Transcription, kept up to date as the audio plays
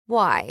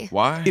Why?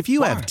 Why? If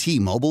you have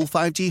T-Mobile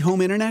 5G home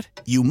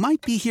internet, you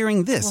might be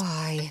hearing this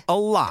Why? a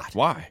lot.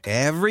 Why?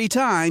 Every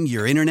time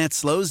your internet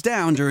slows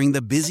down during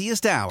the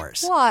busiest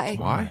hours. Why?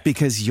 Why?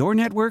 Because your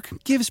network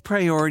gives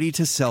priority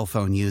to cell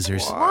phone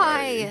users.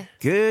 Why?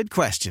 Good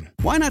question.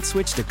 Why not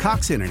switch to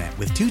Cox Internet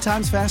with 2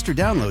 times faster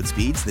download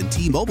speeds than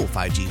T-Mobile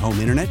 5G home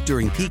internet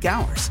during peak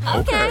hours?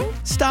 Okay.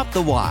 Stop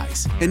the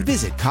whys and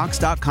visit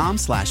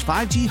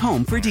cox.com/5G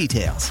home for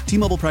details.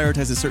 T-Mobile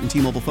prioritizes certain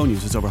T-Mobile phone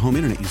users over home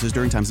internet users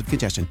during times of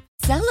congestion.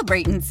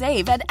 Celebrate and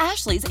save at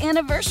Ashley's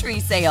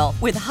Anniversary Sale.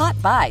 With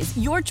Hot Buys,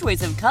 your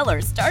choice of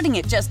colors starting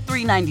at just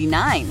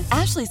 $3.99.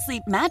 Ashley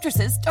Sleep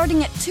mattresses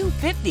starting at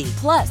 $2.50.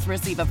 Plus,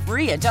 receive a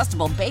free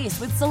adjustable base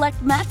with select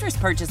mattress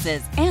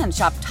purchases. And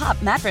shop top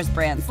mattress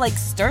brands like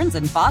Stearns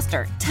 &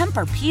 Foster,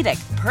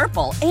 Tempur-Pedic,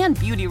 Purple, and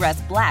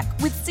Beautyrest Black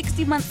with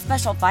 60-month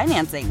special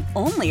financing.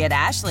 Only at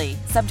Ashley.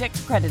 Subject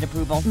to credit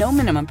approval. No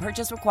minimum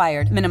purchase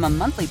required. Minimum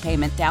monthly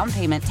payment, down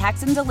payment,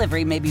 tax, and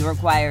delivery may be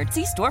required.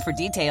 See store for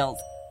details.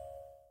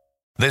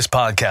 This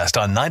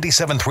podcast on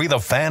 97.3 The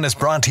Fan is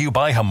brought to you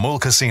by Jamul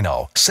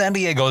Casino, San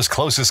Diego's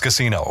closest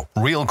casino.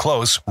 Real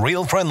close,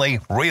 real friendly,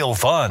 real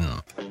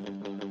fun.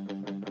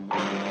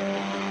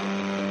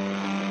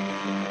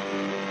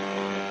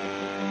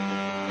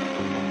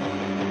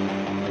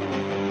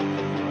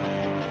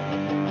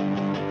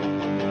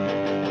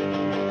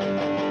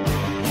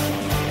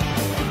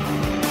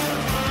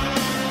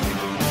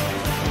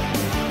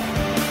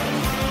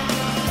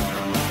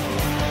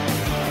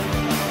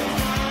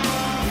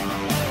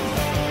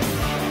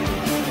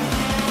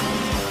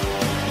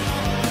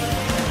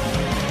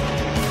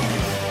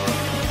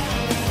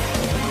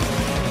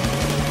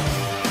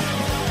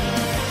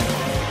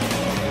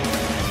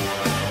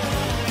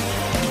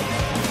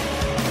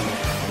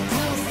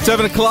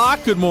 Seven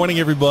o'clock. Good morning,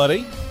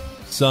 everybody.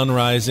 Sun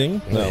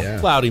rising.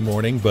 Cloudy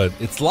morning, but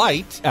it's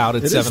light out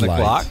at 7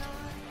 o'clock.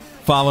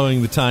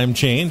 Following the time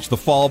change, the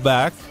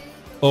fallback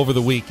over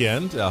the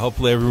weekend.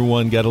 Hopefully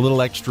everyone got a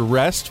little extra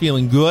rest,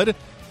 feeling good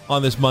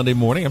on this Monday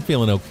morning. I'm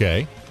feeling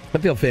okay. I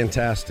feel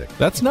fantastic.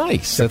 That's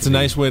nice. That's a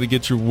nice way to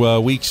get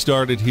your week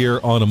started here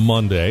on a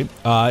Monday.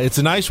 It's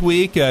a nice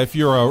week. If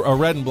you're a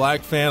red and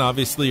black fan,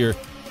 obviously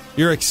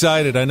you're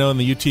excited. I know in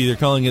the UT they're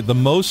calling it the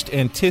most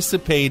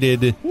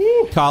anticipated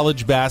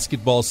college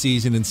basketball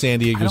season in San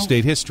Diego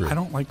State history. I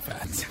don't like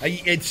that.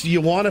 It's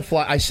you want to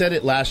fly. I said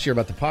it last year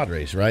about the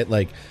Padres, right?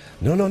 Like,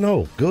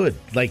 no, good.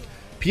 Like,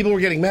 people were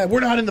getting mad.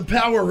 We're not in the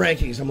power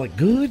rankings. I'm like,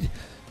 good.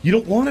 You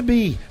don't want to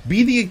be.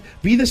 Be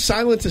the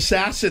silent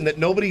assassin that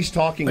nobody's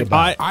talking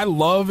about. I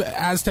love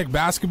Aztec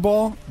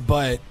basketball,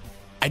 but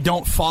I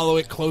don't follow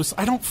it close.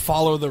 I don't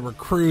follow the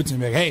recruits and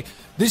be like, hey,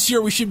 this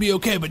year we should be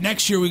okay, but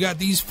next year we got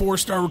these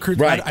 4-star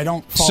recruits. Right. I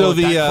don't follow it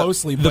that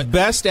closely. The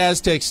best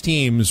Aztecs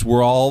teams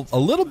were all a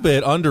little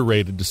bit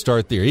underrated to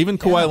start the year. Even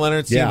Kawhi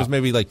Leonard's team was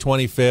maybe like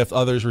 25th,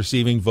 others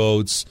receiving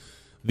votes.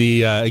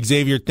 The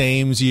Xavier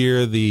Thames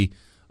year, the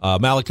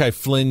Malachi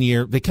Flynn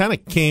year, they kind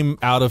of came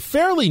out of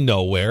fairly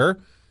nowhere.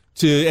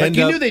 You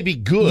knew they'd be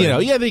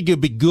good. They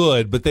could be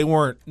good, but they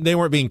weren't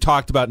being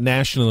talked about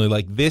nationally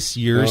like this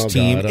year's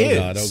team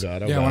is. Oh,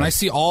 God. When I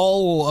see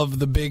all of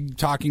the big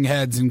talking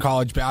heads in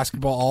college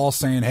basketball all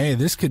saying, hey,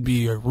 this could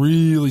be a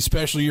really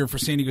special year for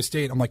San Diego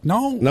State, I'm like,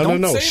 no,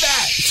 don't say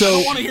that. So I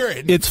don't want to hear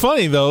it. It's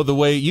funny, though, the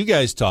way you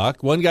guys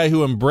talk. One guy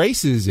who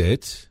embraces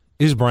it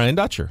is Brian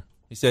Dutcher.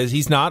 He says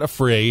he's not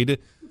afraid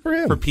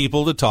for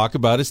people to talk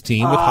about his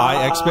team with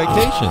high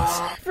expectations.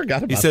 I forgot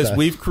about that. He says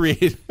we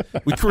created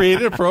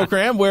a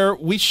program where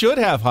we should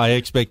have high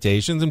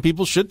expectations and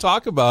people should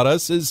talk about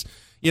us as,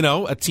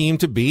 a team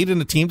to beat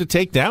and a team to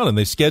take down. And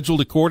they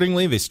scheduled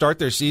accordingly. They start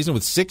their season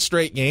with 6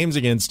 straight games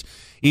against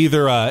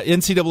either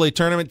NCAA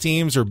tournament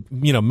teams or,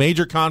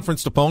 major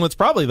conference opponents.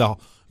 Probably the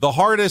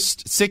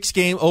hardest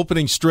 6-game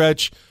opening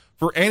stretch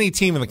for any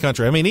team in the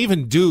country. I mean,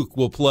 even Duke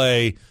will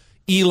play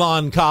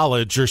Elon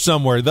College or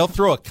somewhere. They'll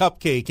throw a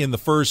cupcake in the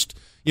first,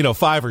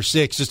 5 or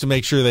 6 just to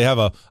make sure they have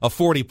a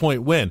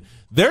 40-point win.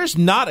 There's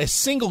not a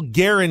single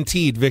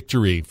guaranteed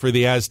victory for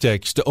the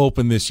Aztecs to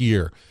open this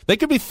year. They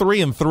could be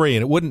 3-3,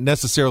 and it wouldn't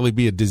necessarily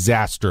be a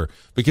disaster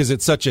because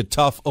it's such a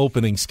tough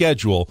opening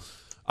schedule.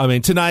 I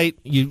mean, tonight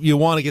you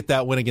want to get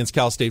that win against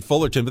Cal State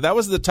Fullerton, but that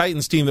was the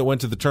Titans team that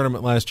went to the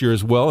tournament last year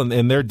as well,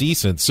 and they're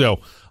decent. So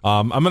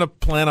I'm going to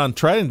plan on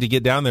trying to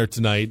get down there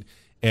tonight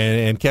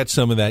and catch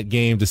some of that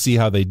game to see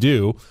how they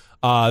do.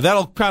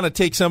 That'll kind of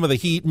take some of the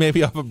heat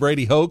maybe off of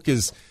Brady Hoke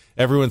as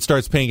everyone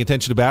starts paying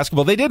attention to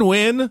basketball. They did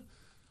win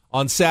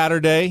on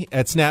Saturday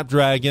at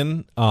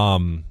Snapdragon.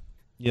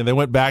 They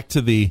went back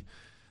to the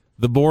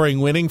boring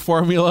winning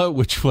formula,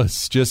 which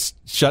was just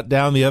shut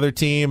down the other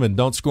team and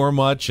don't score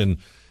much and,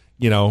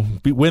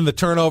 win the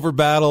turnover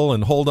battle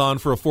and hold on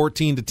for a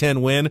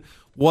 14-10 win.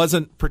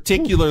 Wasn't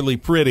particularly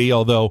pretty,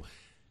 although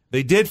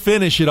they did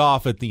finish it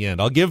off at the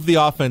end. I'll give the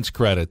offense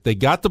credit. They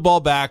got the ball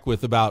back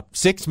with about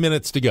 6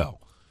 minutes to go,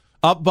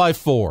 up by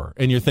 4,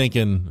 and you're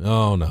thinking,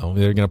 oh, no,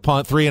 they're going to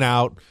punt 3 and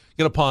out,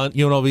 going to punt,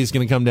 UNLV's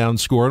going to come down,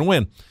 score, and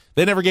win.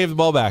 They never gave the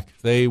ball back.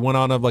 They went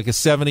on like a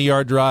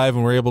 70-yard drive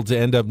and were able to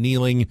end up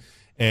kneeling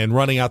and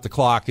running out the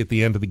clock at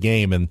the end of the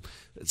game. And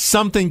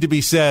something to be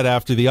said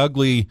after the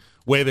ugly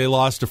way they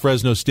lost to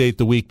Fresno State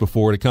the week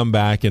before to come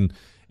back and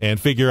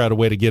figure out a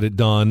way to get it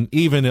done,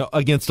 even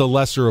against a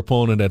lesser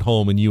opponent at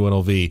home in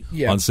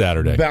UNLV on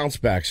Saturday. Bounce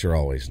backs are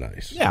always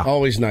nice. Yeah.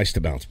 Always nice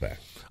to bounce back.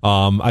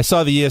 I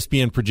saw the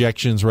ESPN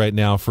projections right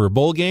now for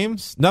bowl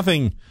games.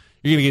 Nothing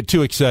you're going to get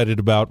too excited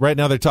about. Right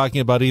now they're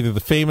talking about either the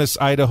famous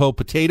Idaho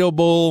Potato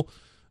Bowl,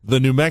 the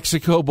New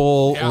Mexico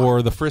Bowl,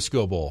 or the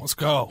Frisco Bowl. Let's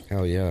go.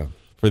 Hell yeah.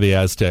 For the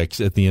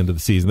Aztecs at the end of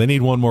the season. They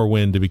need one more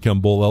win to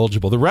become bowl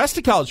eligible. The rest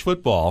of college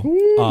football.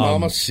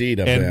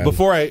 Mamacita, and man.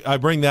 before I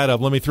bring that up,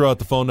 let me throw out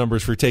the phone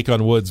numbers for Take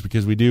on Woods,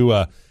 because we do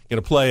going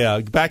to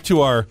play back to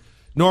our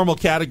normal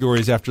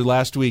categories after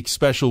last week's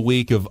special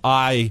week of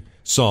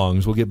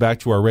songs. We'll get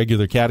back to our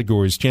regular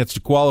categories. Chance to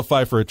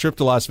qualify for a trip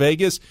to Las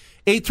Vegas.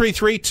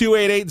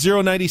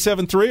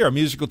 833-288-0973, our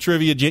musical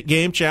trivia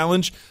game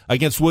challenge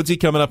against Woodsy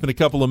coming up in a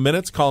couple of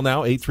minutes. Call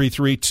now,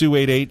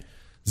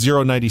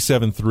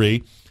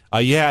 833-288-0973.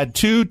 You had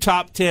 2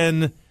 top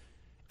 10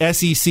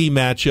 SEC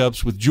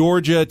matchups with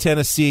Georgia,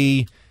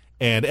 Tennessee,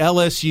 and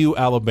LSU,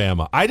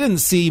 Alabama. I didn't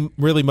see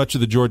really much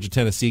of the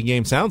Georgia-Tennessee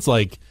game. Sounds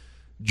like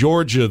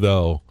Georgia,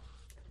 though,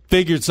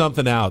 figured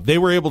something out. They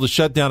were able to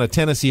shut down a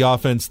Tennessee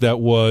offense that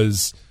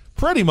was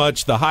pretty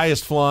much the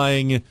highest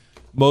flying,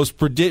 most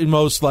productive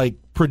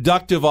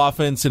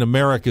offense in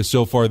America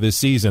so far this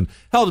season.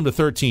 Held them to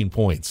 13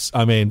 points.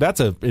 I mean, that's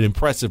an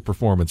impressive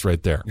performance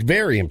right there.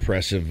 Very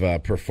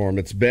impressive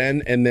performance,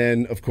 Ben. And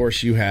then, of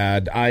course, you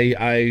had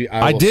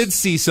I did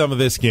see some of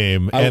this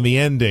game and the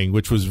ending,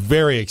 which was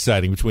very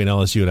exciting between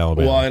LSU and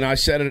Alabama. Well, and I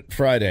said it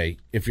Friday.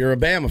 If you're a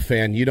Bama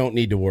fan, you don't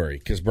need to worry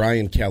because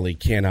Brian Kelly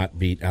cannot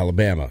beat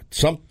Alabama.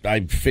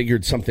 I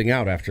figured something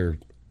out after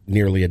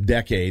nearly a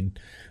decade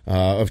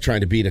of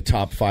trying to beat a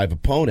top 5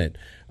 opponent.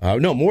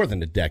 No, more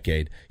than a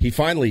decade. He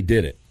finally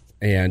did it.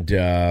 And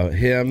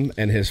him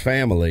and his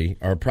family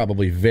are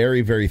probably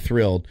very, very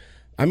thrilled.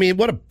 I mean,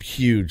 what a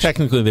huge...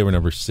 Technically, they were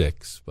number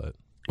 6, but...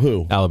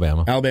 Who?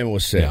 Alabama. Alabama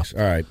was 6. Yeah.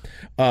 All right.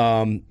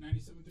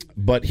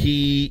 But they're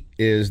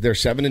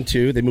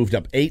 7-2. They moved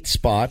up 8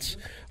 spots.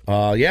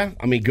 I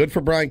mean, good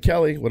for Brian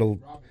Kelly. Would have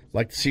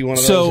liked to see one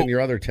of those in your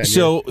other tenure.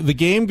 So the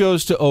game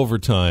goes to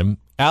overtime.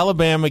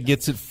 Alabama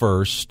gets it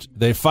first.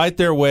 They fight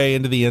their way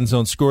into the end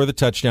zone, score the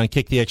touchdown,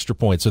 kick the extra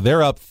point. So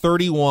they're up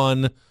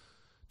 31-24,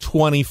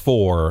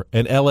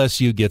 and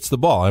LSU gets the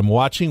ball. I'm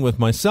watching with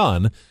my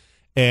son,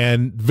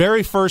 and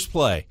very first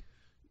play,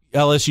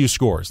 LSU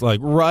scores, like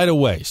right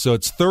away. So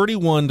it's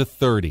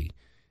 31-30,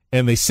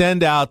 and they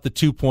send out the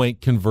 2-point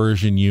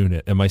conversion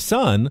unit. And my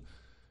son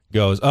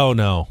goes, oh,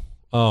 no,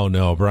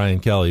 Brian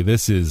Kelly,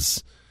 this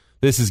is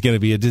going to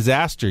be a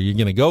disaster. You're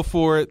going to go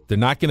for it. They're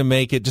not going to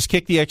make it. Just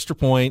kick the extra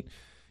point.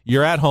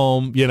 You're at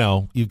home,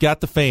 you've got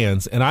the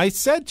fans. And I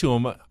said to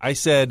him, I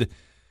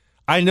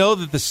know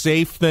that the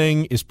safe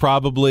thing is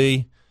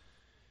probably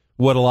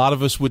what a lot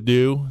of us would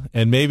do.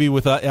 And maybe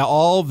with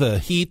all the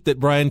heat that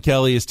Brian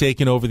Kelly has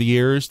taken over the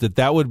years,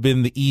 that would have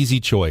been the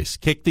easy choice.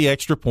 Kick the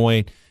extra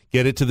point,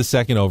 get it to the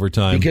second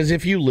overtime. Because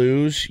if you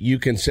lose, you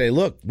can say,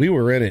 look, we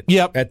were in it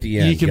at the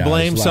end. You can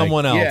blame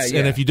someone else. Yeah.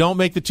 And if you don't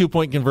make the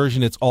 2-point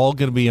conversion, it's all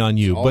going to be on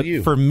you.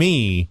 For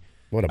me,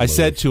 I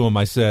said to him,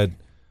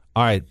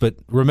 all right, but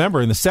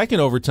remember, in the second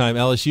overtime,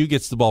 LSU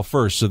gets the ball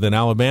first, so then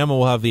Alabama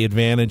will have the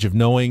advantage of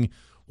knowing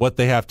what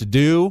they have to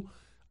do.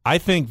 I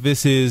think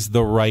this is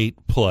the right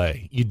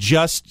play. You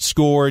just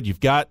scored.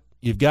 You've got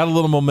a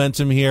little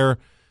momentum here.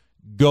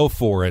 Go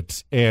for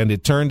it. And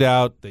it turned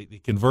out they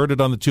converted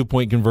on the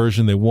 2-point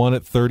conversion. They won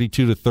it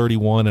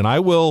 32-31. And I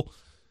will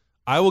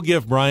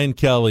give Brian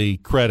Kelly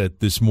credit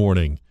this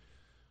morning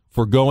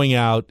for going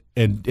out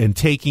and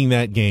taking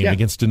that game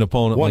against an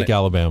opponent like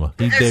Alabama.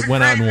 They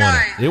went out and won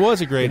it. It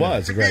was a great night. It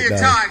was a great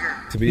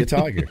night to be a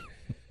Tiger.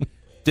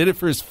 Did it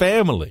for his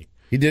family.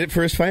 He did it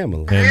for his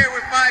family. Here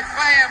with my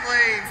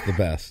family. It's the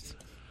best.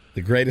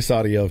 The greatest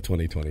audio of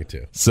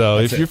 2022. So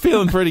if you're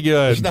feeling pretty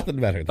good There's nothing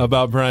better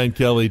about Brian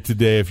Kelly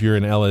today, if you're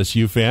an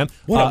LSU fan.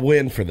 What a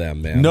win for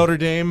them, man. Notre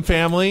Dame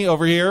family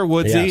over here,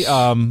 Woodsy. Yes.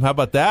 How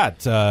about that?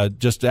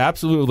 Just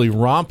absolutely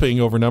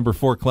romping over number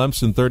 4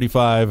 Clemson,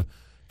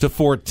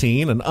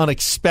 35-14. An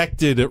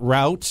unexpected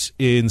rout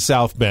in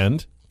South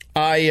Bend.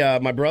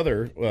 My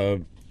brother,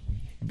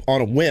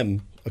 on a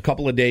whim, a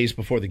couple of days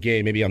before the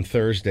game, maybe on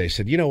Thursday,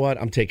 said, you know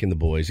what, I'm taking the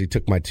boys. He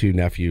took my 2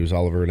 nephews,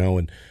 Oliver and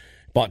Owen,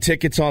 bought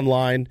tickets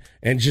online,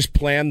 and just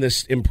planned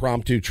this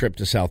impromptu trip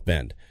to South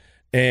Bend.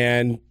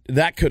 And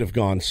that could have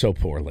gone so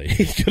poorly.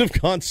 It could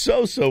have gone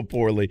so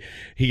poorly.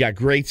 He got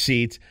great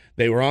seats.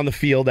 They were on the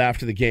field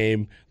after the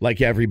game,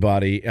 like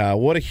everybody.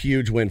 What a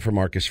huge win for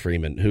Marcus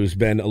Freeman, who's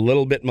been a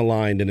little bit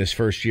maligned in his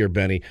first year,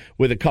 Benny,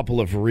 with a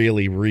couple of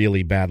really,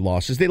 really bad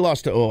losses. They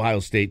lost to Ohio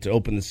State to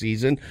open the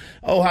season.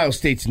 Ohio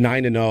State's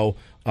 9-0.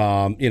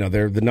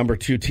 They're the number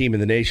 2 team in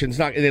the nation.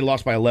 They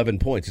lost by 11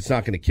 points. It's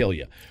not going to kill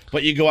you.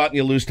 But you go out and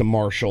you lose to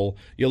Marshall.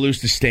 You lose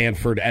to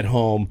Stanford at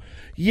home.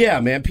 Yeah,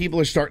 man, people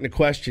are starting to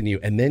question you.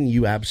 And then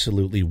you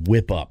absolutely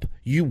whip up.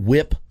 You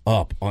whip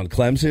up on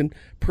Clemson.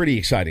 Pretty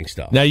exciting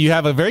stuff. Now you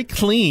have a very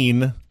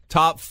clean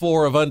top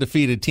 4 of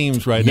undefeated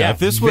teams right now. Yeah, If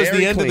this was very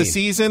the end of the clean.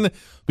 season, it'd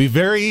be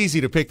very easy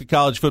to pick the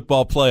college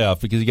football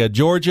playoff because you got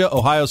Georgia,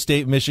 Ohio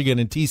State, Michigan,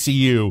 and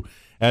TCU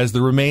as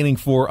the remaining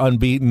 4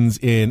 unbeatens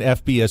in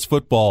FBS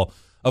football.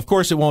 Of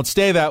course, it won't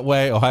stay that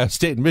way. Ohio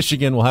State and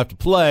Michigan will have to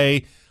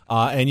play.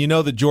 And you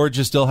know that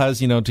Georgia still has,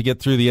 to get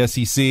through the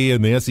SEC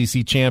and the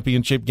SEC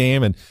championship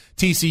game. And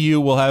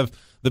TCU will have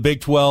the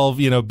Big 12,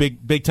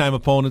 big-time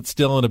opponents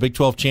still in a Big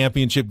 12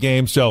 championship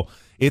game. So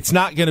it's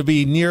not going to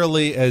be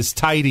nearly as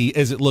tidy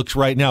as it looks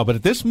right now. But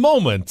at this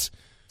moment,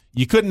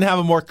 you couldn't have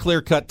a more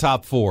clear-cut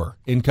top 4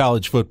 in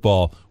college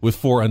football with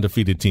 4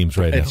 undefeated teams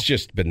right now. It's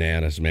just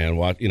bananas, man.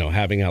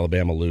 Having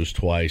Alabama lose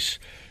twice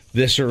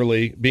this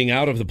early, being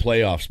out of the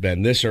playoffs,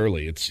 Ben, this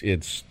early.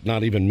 It's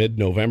not even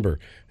mid-November,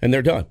 and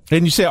they're done.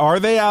 And you say, are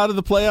they out of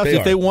the playoffs? They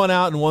If are. they won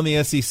out and won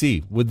the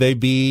SEC, would they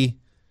be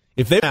 –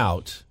 if they're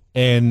out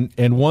and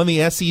won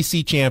the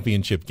SEC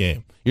championship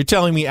game, you're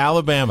telling me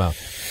Alabama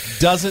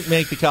doesn't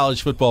make the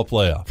college football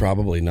playoff?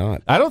 Probably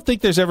not. I don't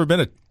think there's ever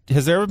been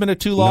has there ever been a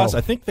 2-loss? No.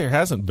 I think there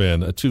hasn't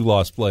been a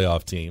 2-loss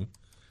playoff team.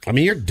 I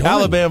mean, you're done.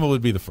 Alabama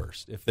would be the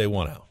first if they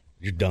won out.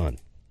 You're done.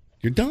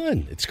 You're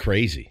done. It's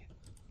crazy.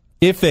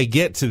 If they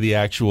get to the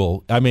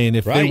actual,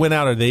 if they Right. win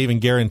out, are they even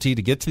guaranteed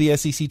to get to the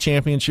SEC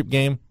championship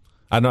game?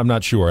 I'm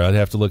not sure. I'd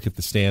have to look at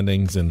the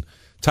standings and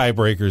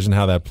tiebreakers and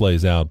how that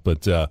plays out.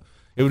 But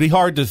it would be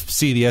hard to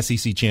see the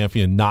SEC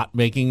champion not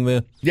making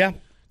the Yeah.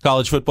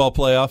 college football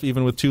playoff,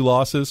 even with 2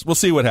 losses. We'll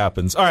see what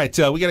happens. All right,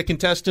 we got a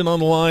contestant on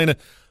the line.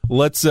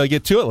 Let's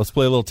get to it. Let's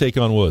play a little Take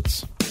on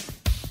Woods.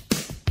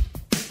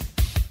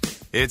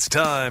 It's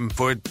time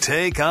for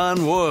Take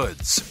on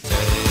Woods.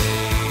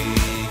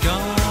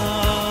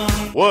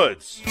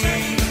 Woods.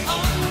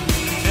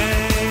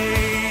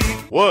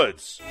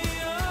 Woods.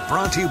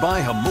 Brought to you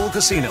by Hamul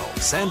Casino,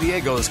 San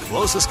Diego's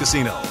closest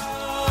casino. All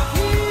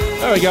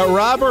right, we got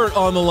Robert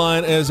on the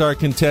line as our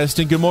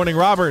contestant. Good morning,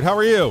 Robert. How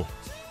are you?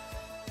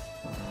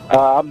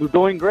 I'm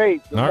doing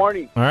great. Good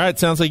morning. All right,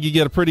 sounds like you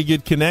get a pretty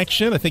good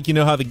connection. I think you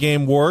know how the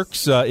game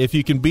works. If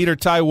you can beat or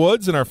tie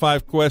Woods in our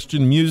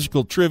 5-question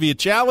musical trivia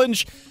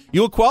challenge,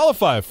 you'll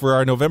qualify for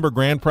our November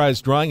grand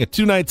prize drawing, a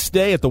 2-night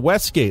stay at the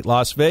Westgate,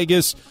 Las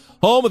Vegas,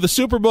 home of the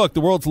Superbook,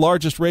 the world's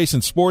largest race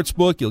and sports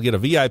book. You'll get a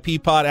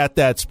VIP pot at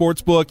that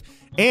sports book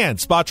and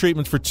spa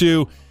treatment for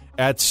 2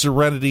 at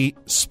Serenity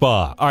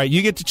Spa. All right,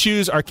 you get to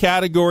choose our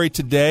category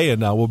today,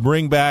 and we'll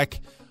bring back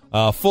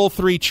full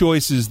 3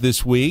 choices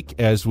this week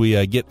as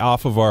we get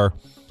off of our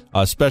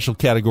special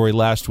category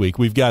last week.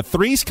 We've got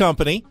Three's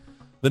Company,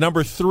 the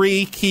number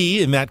 3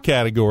 key in that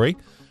category.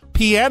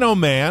 Piano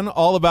Man,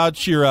 all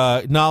about your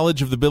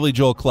knowledge of the Billy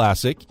Joel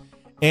classic.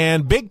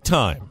 And Big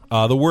Time,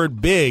 the word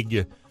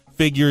big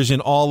figures in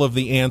all of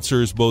the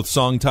answers, both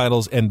song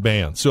titles and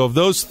bands. So of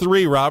those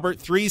 3, Robert,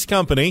 Three's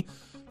Company,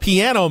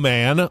 Piano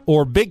Man,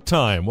 or Big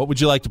Time, what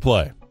would you like to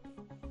play?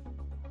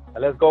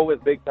 Let's go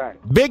with Big Time.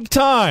 Big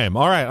Time.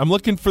 All right, I'm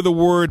looking for the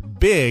word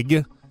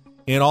big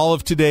in all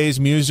of today's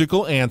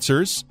musical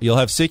answers. You'll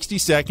have 60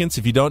 seconds.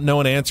 If you don't know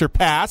an answer,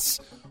 pass.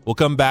 We'll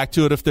come back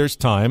to it if there's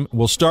time.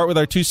 We'll start with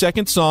our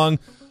 2-second song.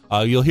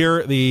 You'll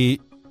hear the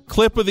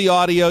clip of the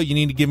audio. You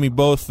need to give me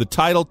both the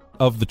title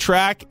of the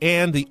track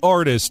and the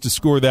artist to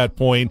score that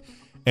point,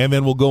 and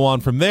then we'll go on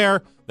from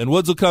there. Then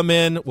Woods will come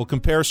in. We'll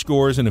compare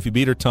scores, and if you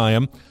beat or tie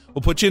him,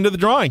 we'll put you into the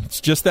drawing.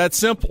 It's just that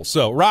simple.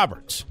 So,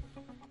 Robert,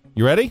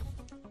 you ready?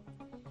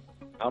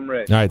 I'm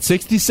ready. All right,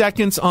 60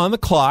 seconds on the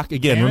clock.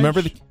 Again, Advantage?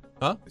 remember the...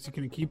 Huh? Is he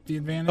going to keep the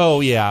advantage?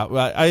 Oh, yeah.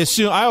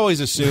 I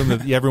always assume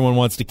that everyone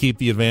wants to keep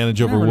the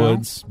advantage over Never know.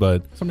 Woods,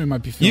 but Somebody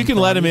might be feeling you can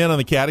let him froggy. in on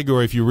the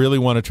category if you really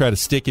want to try to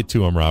stick it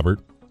to him, Robert.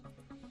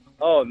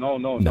 Oh, no.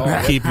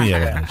 Keep the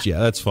advantage. Yeah,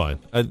 that's fine.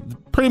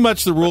 Pretty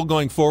much the rule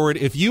going forward.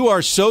 If you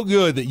are so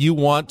good that you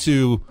want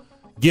to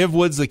give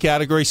Woods the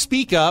category,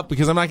 speak up,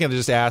 because I'm not going to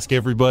just ask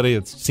everybody.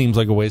 It seems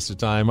like a waste of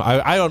time.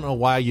 I don't know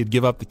why you'd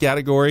give up the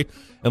category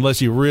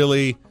unless you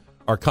really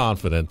are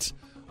confident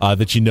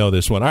that you know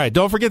this one. All right,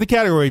 don't forget the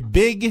category,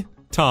 Big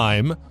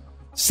Time.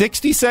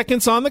 60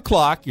 seconds on the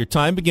clock. Your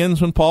time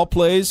begins when Paul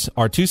plays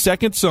our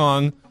 2-second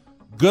song.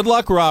 Good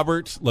luck,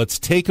 Robert. Let's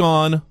take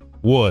on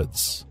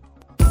Woods.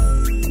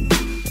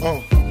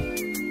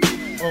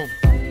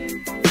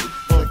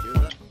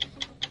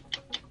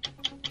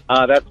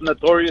 That's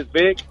Notorious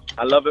Big.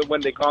 I love it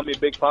when they call me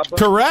Big Papa.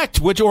 Correct.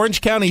 Which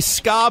Orange County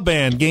ska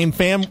band gained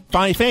fame with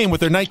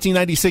their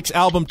 1996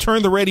 album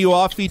Turn the Radio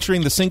Off,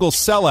 featuring the single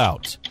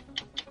Sellout?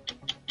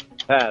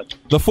 Pass.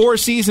 The Four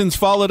Seasons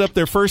followed up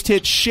their first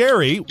hit,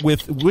 Sherry,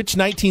 with which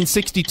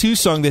 1962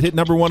 song that hit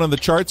number 1 on the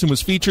charts and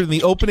was featured in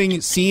the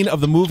opening scene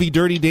of the movie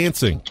Dirty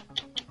Dancing?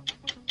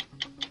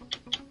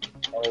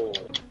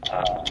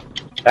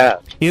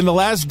 Pass. In the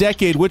last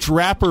decade, which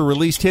rapper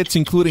released hits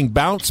including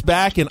Bounce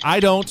Back and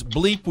I Don't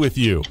Bleep With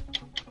You?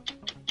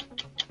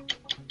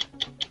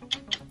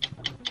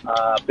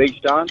 Big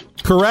Sean.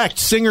 Correct.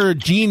 Singer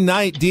Gene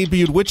Knight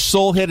debuted which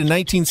soul hit in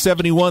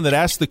 1971 that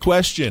asked the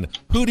question,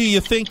 who do you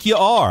think you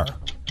are?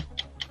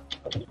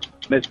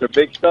 Mr.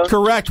 Big Stuff.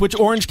 Correct. Which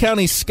Orange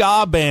County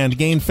ska band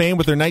gained fame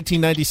with their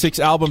 1996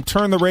 album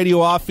Turn the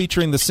Radio Off,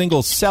 featuring the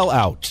single Sell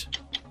Out?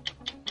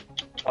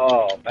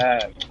 Oh,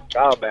 man.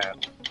 Oh, man.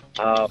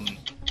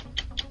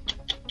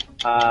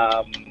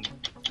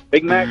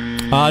 Big Mac?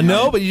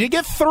 No, but you did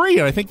get 3,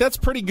 and I think that's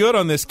pretty good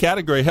on this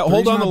category.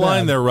 Hold on the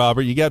line there,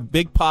 Robert. You got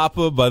Big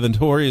Papa by the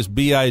Notorious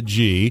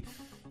B.I.G.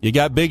 You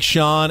got Big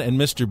Sean and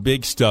Mr.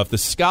 Big Stuff. The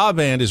ska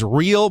band is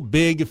Real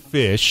Big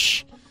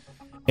Fish.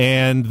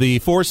 And the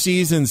Four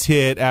Seasons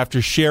hit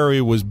after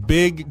Sherry was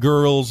Big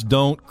Girls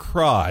Don't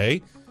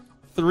Cry.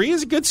 3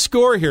 is a good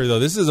score here, though.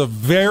 This is a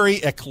very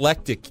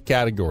eclectic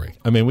category.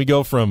 I mean, we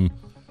go from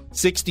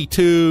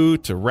 62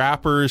 to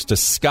rappers to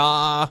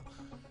ska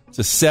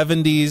to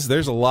 70s.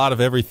 There's a lot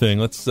of everything.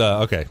 Let's,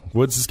 okay,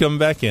 Woods is coming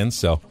back in,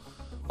 so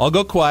I'll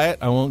go quiet.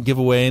 I won't give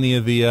away any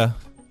of the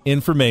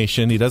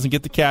information. He doesn't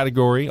get the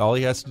category. All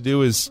he has to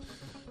do is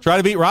try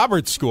to beat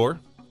Robert's score.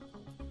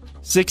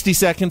 60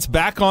 seconds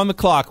back on the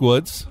clock,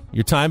 Woods.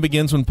 Your time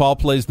begins when Paul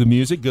plays the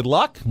music. Good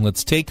luck.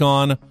 Let's take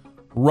on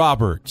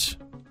Robert.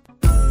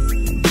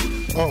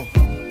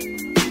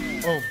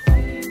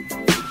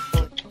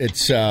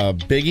 It's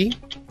Biggie,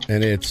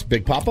 and it's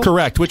Big Papa?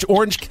 Correct. Which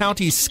Orange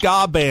County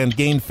ska band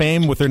gained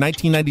fame with their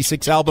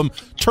 1996 album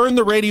Turn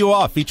the Radio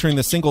Off, featuring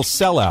the single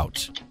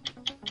Sellout?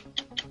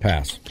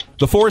 Pass.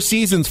 The Four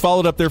Seasons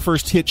followed up their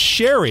first hit,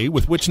 Sherry,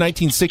 with which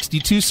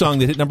 1962 song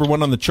that hit number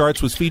 1 on the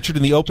charts was featured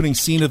in the opening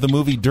scene of the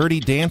movie Dirty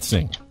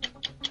Dancing?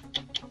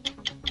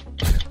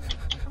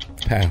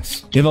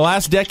 Pass. In the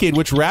last decade,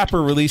 which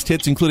rapper released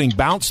hits including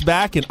Bounce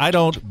Back and I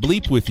Don't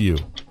Bleep With You?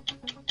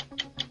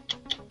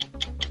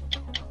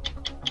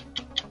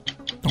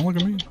 Don't look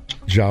at me.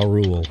 Ja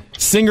Rule.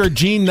 Singer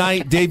Gene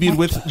Knight debuted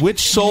with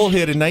which soul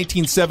hit in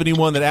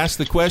 1971 that asked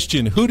the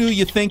question, who do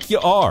you think you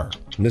are?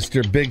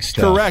 Mr. Big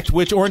Stuff. Correct.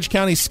 Which Orange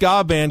County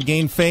ska band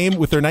gained fame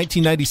with their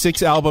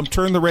 1996 album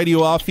Turn the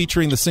Radio Off,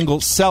 featuring the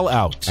single Sell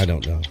Out? I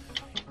don't know.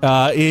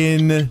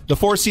 In the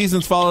Four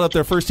Seasons followed up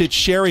their first hit,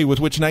 Sherry, with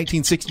which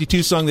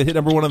 1962 song that hit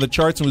number 1 on the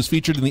charts and was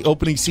featured in the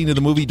opening scene of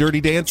the movie Dirty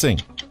Dancing?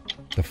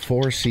 The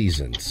Four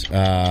Seasons.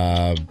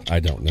 I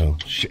don't know.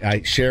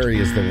 Sherry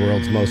is the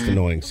world's most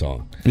annoying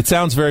song. It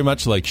sounds very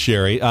much like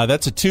Sherry.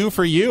 That's a 2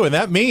 for you, and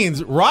that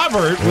means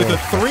Robert, with a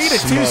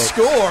 3-2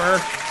 score,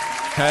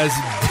 has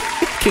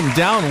taken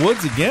down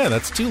Woods again.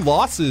 That's 2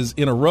 losses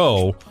in a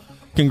row.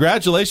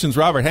 Congratulations,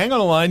 Robert. Hang on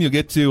the line. You'll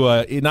get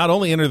to not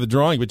only enter the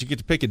drawing, but you get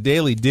to pick a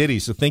daily ditty.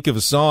 So think of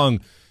a song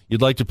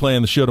you'd like to play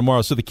on the show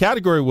tomorrow. So the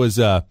category was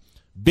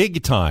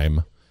Big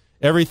Time.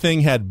 Everything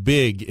had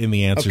big in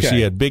the answer. Okay. So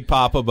you had Big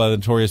Papa by the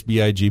Notorious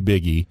B.I.G.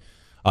 Biggie.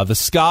 The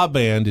ska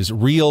band is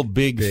Real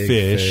Big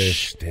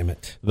Fish. Damn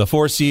it. The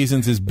Four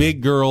Seasons is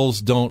Big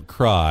Girls Don't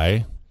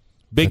Cry.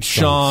 Big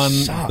Sean,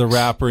 the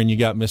rapper, and you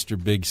got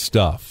Mr. Big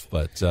Stuff.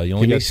 But you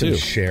only got 2.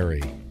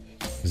 Sherry.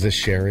 Is this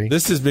Sherry?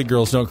 This is Big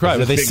Girls Don't Cry,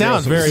 but they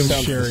sound very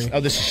Sherry. Oh,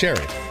 this is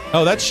Sherry.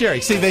 Oh, that's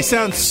Sherry. See, they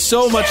sound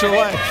so much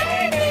alike.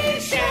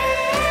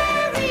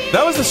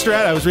 That was the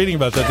strat. I was reading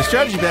about that. The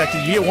strategy back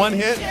is you get 1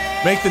 hit,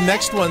 make the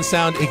next one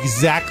sound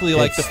exactly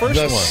like the first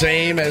one. The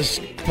same as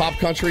Pop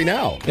Country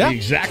Now. Yeah. The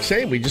exact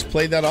same. We just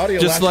played that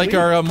audio just last like week.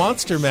 Our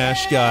Monster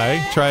Mash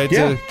guy tried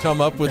to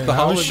come up with the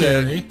holiday.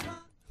 Sherry.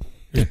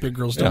 Here's Big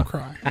Girls Don't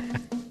Cry.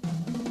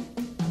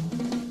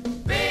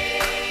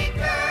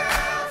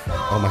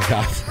 Oh, my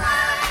God.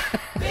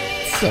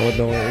 So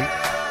annoying.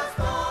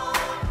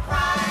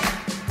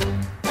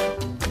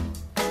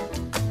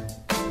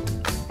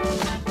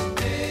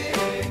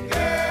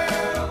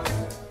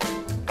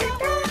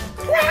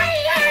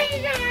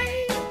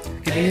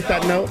 Can you hit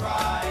that note?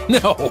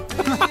 No.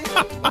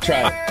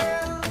 Try it.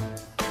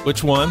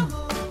 Which one?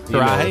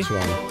 Cry. Which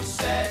one?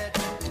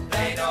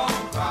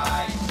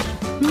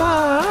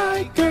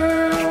 My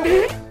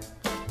girl,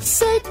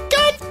 say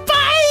goodbye.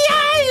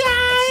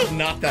 It's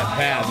not that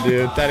bad,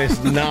 dude. That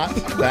is not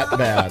that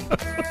bad.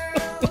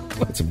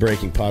 It's a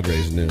breaking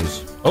Padres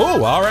news.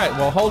 Oh, all right.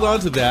 Well, hold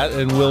on to that,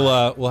 and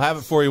we'll have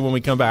it for you when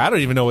we come back. I don't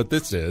even know what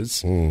this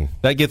is.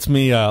 That gets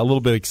me a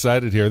little bit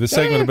excited here. This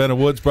segment of Ben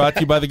and Woods brought to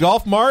you by the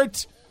Golf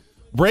Mart.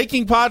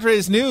 Breaking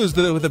Padres news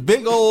with a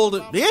big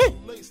old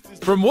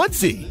from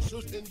Woodsy.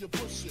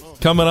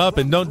 Coming up,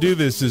 and don't do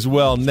this as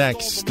well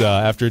next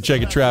after a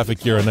check of traffic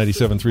here on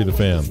 97.3 The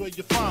Fan.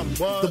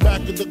 The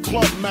back of the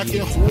club,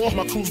 macking war,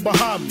 my crew's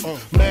behind me.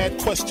 Mad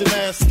question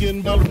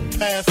asking,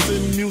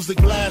 passing, music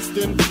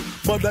blasting.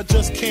 But I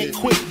just can't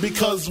quit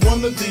because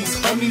one of these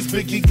homies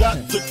Biggie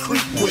got to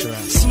creep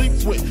with, sleep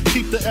with,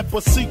 keep the ep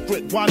a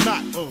secret. Why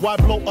not? Why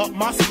blow up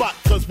my spot?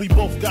 Cause we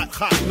both got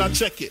hot. Now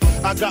check it.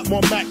 I got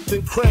more Mac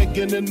than Craig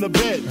and in the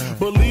bed.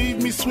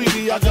 Believe me,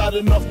 sweetie, I got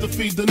enough to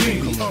feed the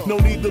needy. No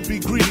need to be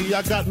greedy.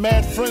 I got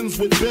mad friends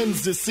with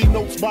Benzes, see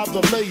notes by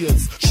the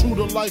layers, true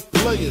to life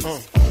players.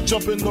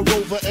 Jump in the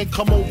Rover and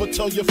come over,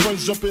 tell your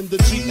friends jump in the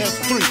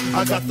GS3.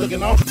 I got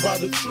the out by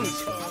the tree.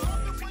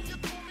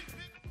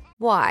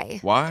 Why?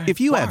 Why? If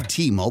you have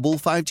T-Mobile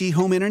 5G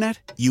home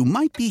internet, you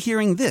might be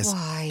hearing this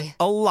Why?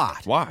 a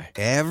lot. Why?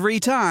 Every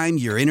time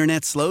your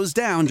internet slows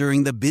down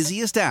during the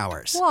busiest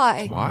hours.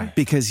 Why? Why?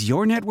 Because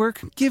your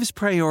network gives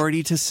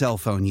priority to cell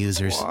phone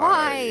users.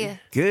 Why?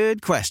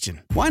 Good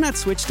question. Why not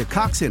switch to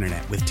Cox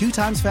Internet with 2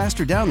 times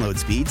faster download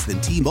speeds than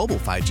T-Mobile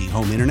 5G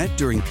home internet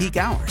during peak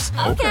hours?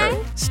 Okay.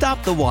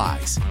 Stop the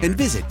whys and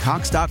visit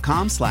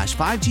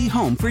cox.com/5G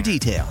home for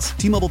details.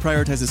 T-Mobile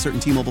prioritizes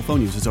certain T-Mobile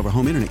phone users over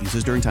home internet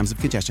users during times of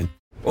congestion.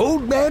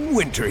 Old Man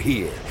Winter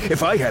here.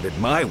 If I had it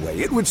my way,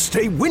 it would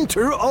stay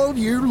winter all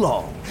year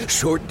long.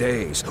 Short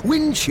days,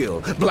 wind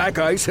chill, black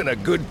ice, and a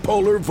good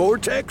polar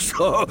vortex.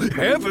 Oh,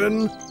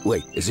 heaven.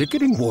 Wait, is it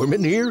getting warm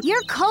in here?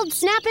 Your cold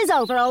snap is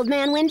over, Old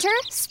Man Winter.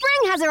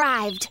 Spring has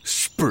arrived.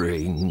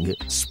 Spring.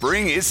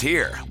 Spring is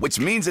here, which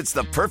means it's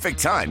the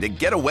perfect time to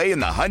get away in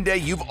the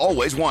Hyundai you've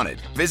always wanted.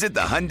 Visit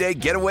the Hyundai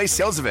Getaway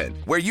Sales Event,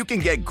 where you can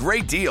get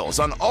great deals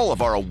on all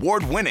of our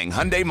award-winning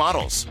Hyundai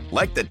models,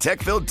 like the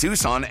tech-filled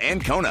Tucson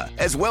and Kona,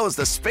 as well as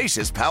the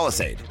spacious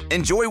Palisade.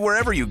 Enjoy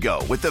wherever you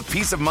go with the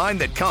peace of mind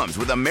that comes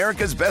with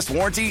America's best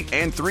warranty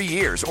and 3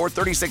 years or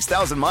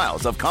 36,000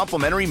 miles of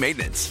complimentary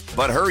maintenance.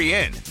 But hurry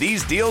in,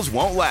 these deals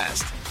won't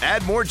last.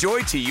 Add more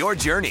joy to your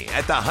journey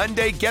at the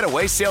Hyundai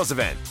Getaway Sales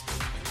Event.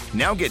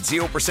 Now get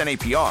 0%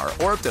 APR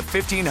or up to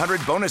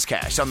 $1,500 bonus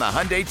cash on the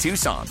Hyundai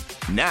Tucson.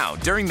 Now,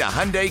 during the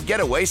Hyundai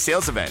Getaway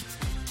Sales Event.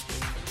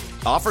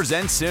 Offers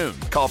end soon.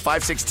 Call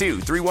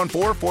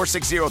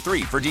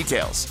 562-314-4603 for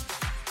details.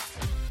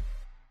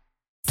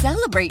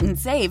 Celebrate and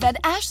save at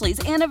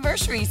Ashley's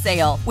Anniversary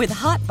Sale. With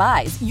Hot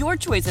Buys, your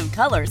choice of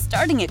colors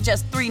starting at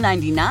just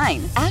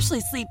 $3.99.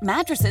 Ashley Sleep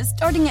mattresses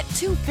starting at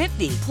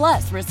 $2.50.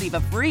 Plus, receive a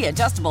free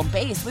adjustable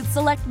base with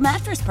select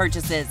mattress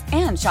purchases.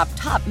 And shop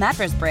top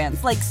mattress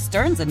brands like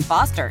Stearns &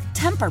 Foster,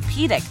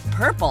 Tempur-Pedic,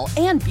 Purple,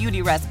 and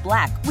Beautyrest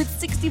Black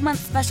with 60-month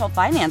special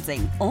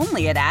financing.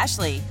 Only at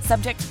Ashley.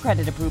 Subject to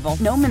credit approval.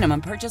 No minimum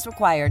purchase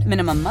required.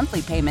 Minimum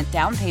monthly payment,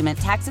 down payment,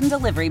 tax, and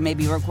delivery may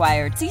be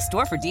required. See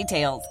store for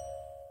details.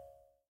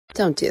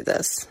 Don't do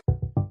this.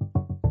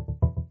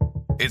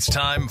 It's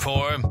time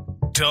for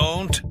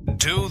Don't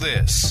Do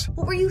This.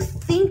 What were you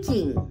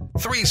thinking?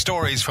 3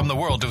 stories from the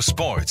world of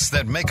sports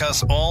that make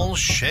us all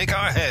shake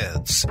our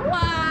heads.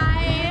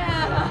 Why?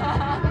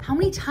 How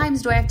many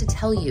times do I have to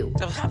tell you?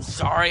 I'm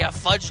sorry, I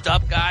fudged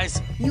up,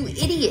 guys. You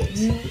idiot.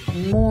 You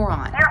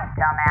moron. You're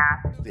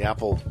dumbass. The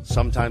apple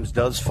sometimes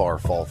does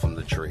fall from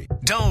the tree.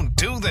 Don't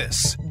do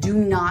this. Do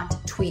not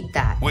tweet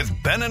that. With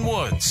Ben and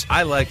Woods.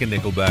 I like a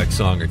Nickelback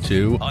song or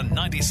two. On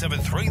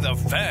 97.3 The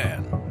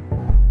Fan.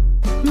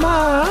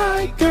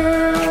 My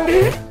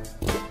girl,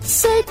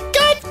 say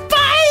goodbye.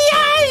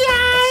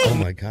 Oh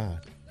my God.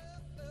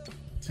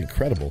 It's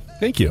incredible.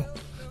 Thank you.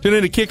 Tune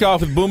in to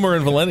Kickoff with Boomer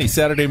and Valenti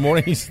Saturday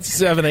mornings at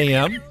 7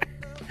 a.m.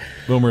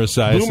 Boomer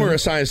Esiason. Boomer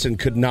Esiason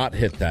could not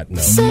hit that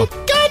note. Say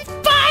goodbye.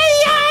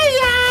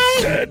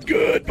 Said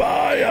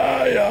goodbye.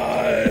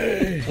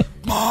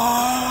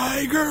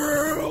 My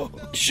girl,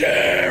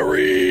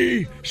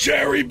 Sherry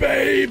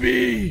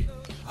baby.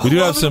 We do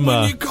have some.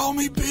 You call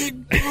me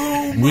Big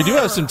Boomer. We do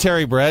have some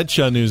Terry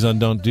Bradshaw news on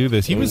Don't Do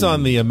This. He was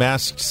on the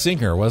Masked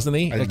Singer, wasn't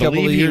he? A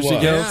couple of years ago.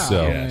 Yeah.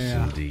 So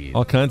Yes, indeed.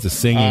 All kinds of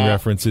singing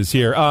references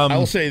here. I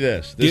will say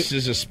this: this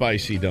is a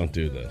spicy. Don't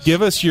do this.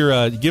 Give us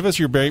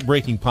your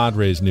breaking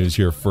Padres news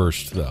here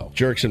first, though.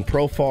 Jurickson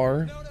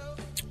Profar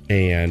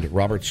and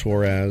Robert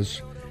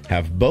Suarez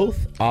have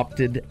both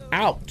opted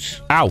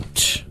out.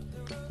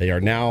 They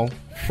are now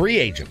free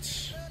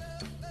agents.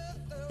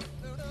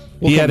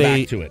 We'll come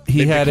back to it.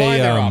 He had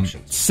a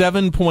options.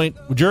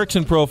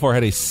 Jurickson Profar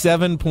had a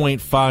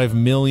 $7.5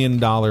 million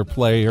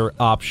player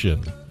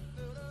option.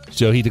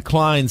 So he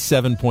declined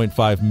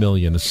 $7.5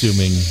 million,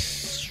 assuming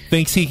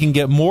thinks he can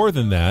get more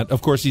than that.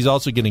 Of course, he's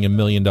also getting $1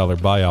 million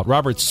buyout.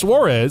 Robert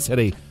Suarez had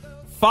a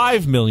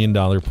 $5 million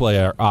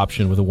player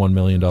option with a $1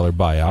 million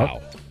buyout.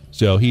 Wow.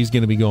 So he's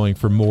going to be going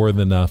for more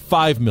than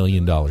 $5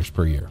 million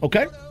per year.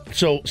 Okay.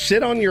 So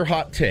sit on your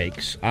hot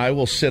takes. I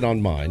will sit on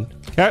mine.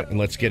 Okay. And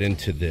let's get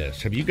into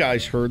this. Have you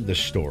guys heard the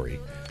story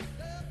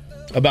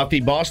about the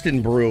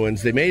Boston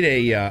Bruins? They made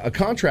a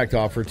contract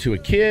offer to a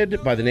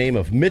kid by the name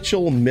of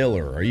Mitchell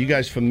Miller. Are you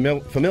guys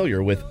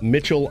familiar with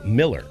Mitchell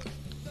Miller?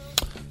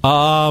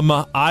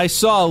 I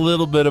saw a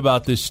little bit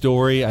about this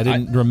story. I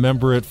didn't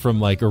remember it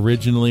from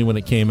originally when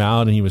it came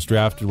out, and he was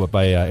drafted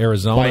by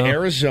Arizona. By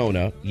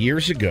Arizona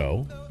years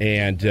ago,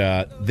 and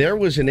there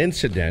was an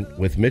incident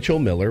with Mitchell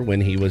Miller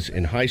when he was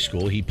in high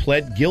school. He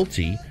pled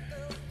guilty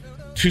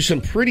to some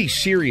pretty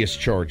serious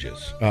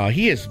charges.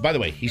 He is, by the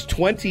way, he's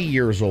 20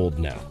 years old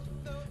now.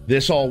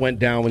 This all went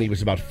down when he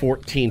was about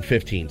 14,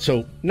 15,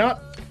 so not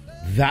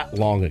that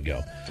long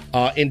ago.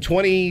 In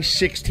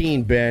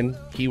 2016, Ben,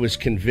 he was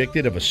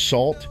convicted of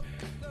assault.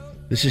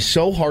 This is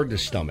so hard to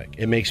stomach.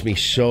 It makes me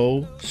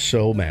so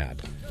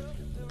mad.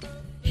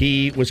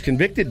 He was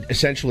convicted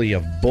essentially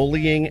of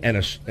bullying and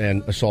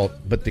assault,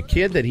 but the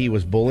kid that he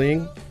was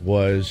bullying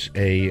was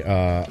a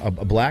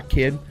black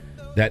kid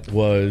that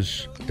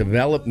was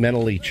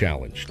developmentally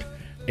challenged.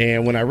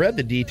 And when I read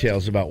the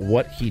details about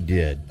what he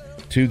did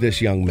to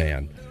this young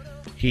man,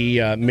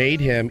 He made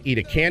him eat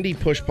a candy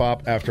push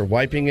pop after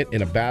wiping it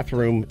in a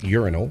bathroom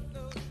urinal.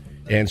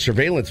 And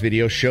surveillance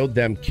video showed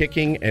them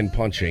kicking and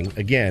punching,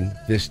 again,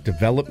 this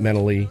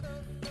developmentally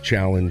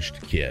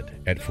challenged kid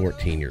at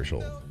 14 years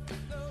old.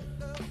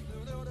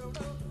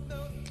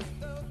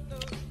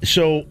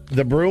 So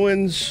the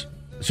Bruins,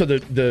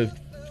 the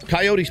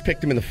Coyotes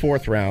picked him in the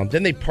 4th round.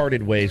 Then they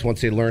parted ways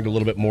once they learned a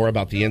little bit more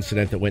about the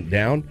incident that went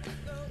down.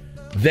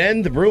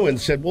 Then the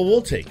Bruins said, well,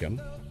 we'll take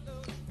him.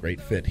 Great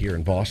fit here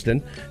in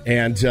Boston.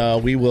 And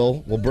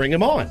we'll bring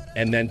him on.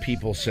 And then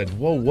people said,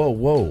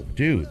 whoa,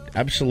 dude,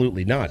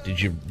 absolutely not.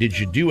 Did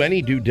you do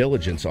any due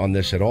diligence on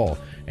this at all?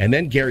 And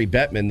then Gary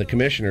Bettman, the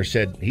commissioner,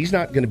 said he's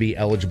not going to be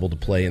eligible to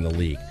play in the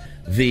league.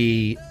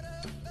 The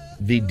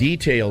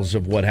details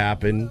of what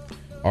happened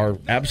are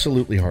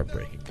absolutely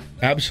heartbreaking.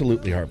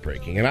 Absolutely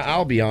heartbreaking. And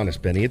I'll be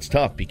honest, Benny, it's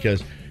tough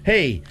because,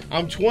 hey,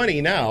 I'm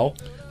 20 now.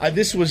 I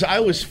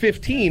was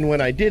 15 when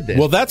I did this.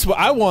 Well, that's what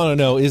I want to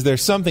know. Is there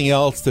something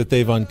else that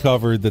they've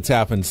uncovered that's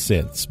happened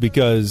since?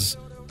 Because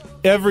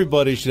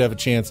everybody should have a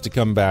chance to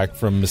come back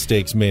from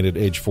mistakes made at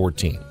age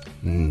 14.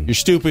 You're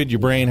stupid.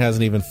 Your brain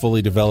hasn't even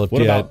fully developed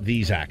what yet. What about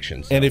these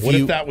actions? What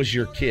if that was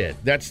your kid?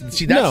 That's what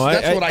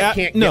I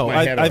can't get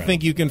my head around. I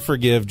think you can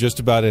forgive just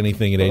about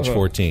anything at age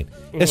 14.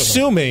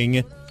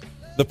 Assuming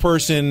the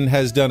person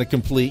has done a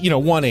complete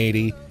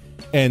 180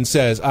 and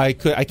says, I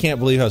can't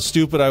believe how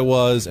stupid I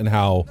was and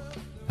how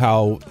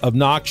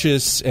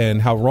obnoxious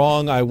and how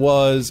wrong I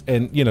was,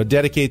 and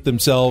dedicate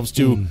themselves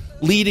to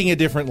leading a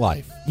different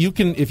life. You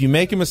can, if you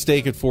make a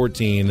mistake at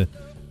 14,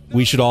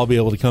 we should all be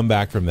able to come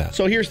back from that.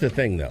 So here's the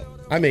thing, though.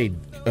 I made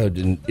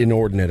an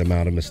inordinate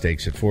amount of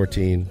mistakes at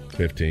 14,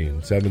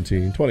 15,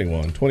 17,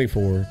 21,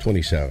 24,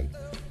 27.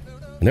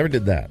 I never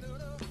did that.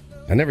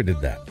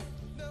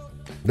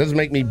 Doesn't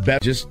make me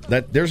better. Just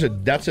that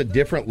that's a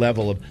different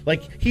level of,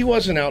 like, he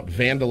wasn't out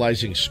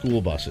vandalizing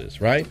school buses,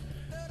 right?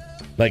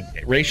 Like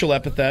racial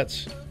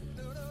epithets,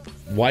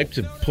 wiped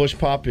a push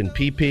pop in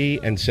pee-pee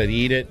and said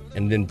eat it,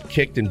 and then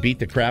kicked and beat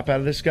the crap out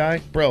of this guy.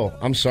 Bro,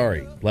 I'm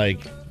sorry. Like,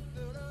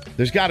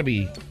 there's got to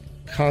be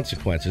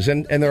consequences,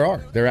 and there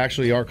are. There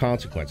actually are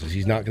consequences.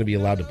 He's not going to be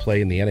allowed to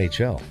play in the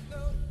NHL.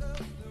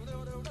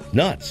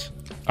 Nuts.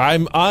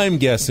 I'm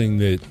guessing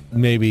that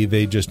maybe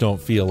they just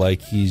don't feel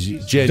like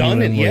he's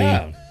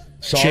genuinely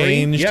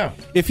changed. Yeah.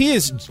 If he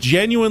is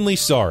genuinely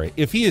sorry,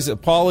 if he has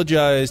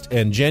apologized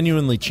and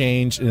genuinely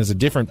changed and is a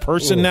different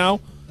person now,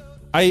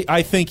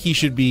 I think he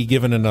should be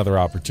given another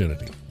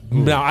opportunity.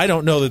 Now, I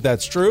don't know that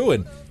that's true,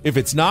 and if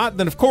it's not,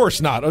 then of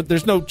course not.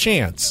 There's no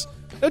chance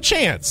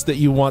that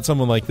you want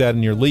someone like that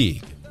in your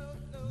league.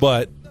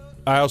 But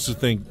I also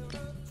think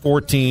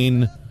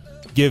 14...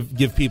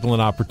 Give people an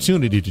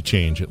opportunity to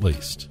change at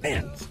least.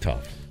 Man, it's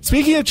tough.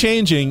 Speaking of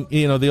changing,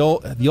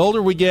 the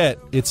older we get,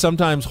 it's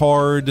sometimes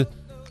hard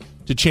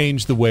to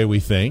change the way we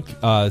think.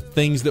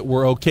 Things that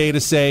were okay to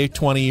say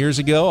 20 years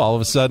ago, all of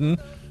a sudden,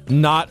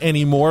 not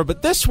anymore.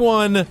 But this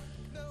one,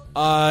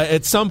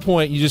 at some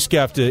point, you just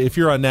have to, if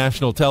you're on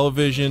national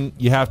television,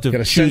 you have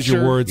to choose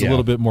your words a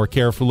little bit more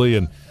carefully.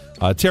 And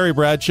Terry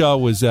Bradshaw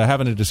was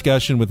having a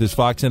discussion with his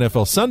Fox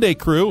NFL Sunday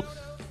crew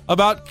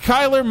about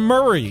Kyler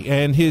Murray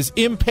and his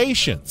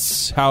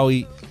impatience, how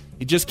he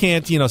just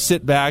can't,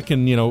 sit back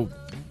and,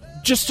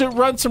 just to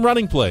run some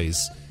running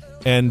plays.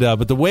 And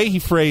but the way he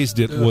phrased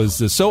it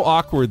was so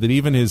awkward that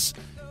even his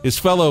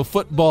fellow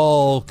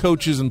football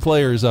coaches and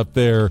players up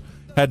there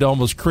had to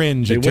almost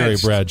cringe at Terry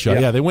Bradshaw.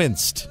 Yeah, they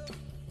winced.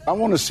 I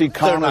want to see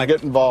Connor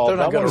get involved. They're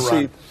not going to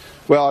see.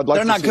 Well, I'd like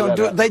they're to not see going to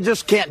do that. it. They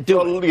just can't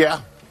do it. Yeah.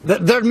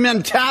 Their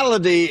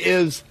mentality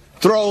is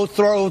throw.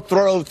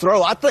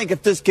 I think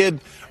if this kid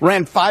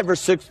ran 5 or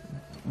 6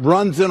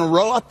 runs in a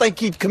row, I think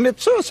he'd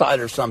commit suicide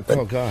or something.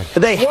 Oh, God.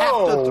 They have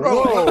to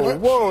throw.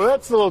 Whoa,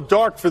 that's a little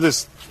dark for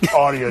this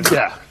audience.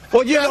 Yeah.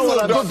 Well, you know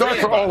what I'm dark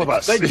for all of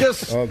us. They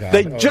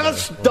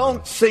just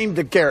don't seem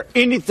to care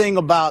anything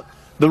about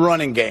the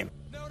running game.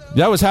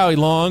 That was Howie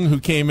Long, who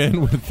came in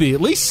with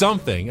at least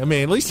something. I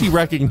mean, at least he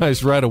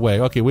recognized right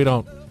away, okay, we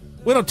don't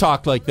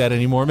talk like that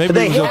anymore. Maybe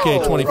it was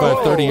okay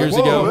 25, 30 years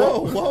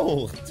ago.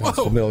 Whoa. Sounds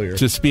familiar.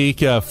 To speak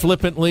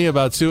flippantly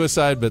about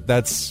suicide, but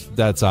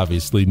that's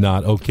obviously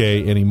not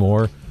okay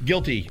anymore.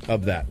 Guilty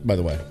of that, by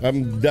the way. I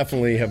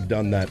definitely have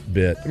done that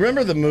bit.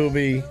 Remember the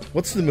movie,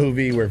 what's the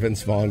movie where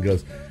Vince Vaughn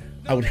goes,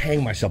 I would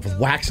hang myself with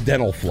wax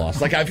dental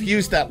floss. Like, I've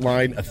used that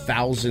line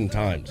 1,000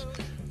 times.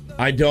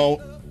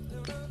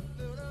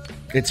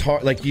 It's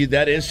hard,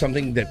 that is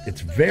something that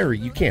it's very,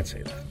 you can't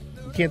say that.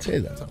 You can't say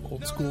that. It's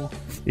old school.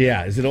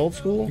 Yeah, is it old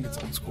school? I think it's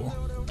old school.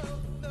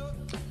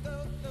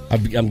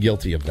 I'm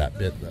guilty of that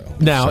bit, though.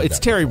 Now, it's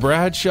Terry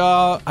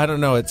Bradshaw. I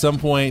don't know, at some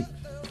point,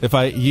 if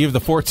I give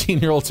the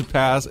 14-year-olds a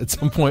pass, at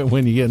some point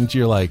when you get into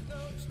your,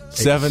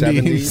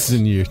 70s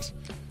and you...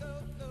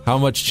 How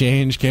much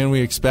change can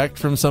we expect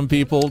from some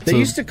people? They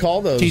used to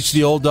call those... Teach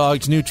the old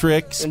dogs new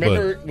tricks.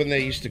 Remember when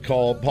they used to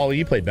call... Paulie,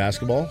 you played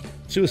basketball?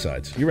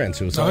 Suicides. You ran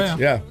suicides. Oh,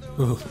 yeah.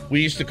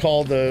 We used to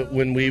call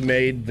when we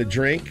made the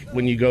drink,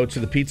 when you go to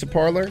the pizza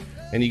parlor,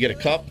 and you get a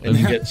cup, and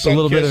you get a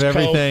little bit of Sunkist,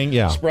 everything, Coke,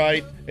 yeah.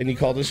 Sprite, and you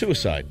call it a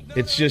suicide.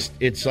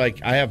 It's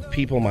like I have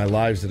people in my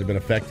lives that have been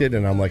affected,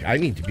 and I'm like, I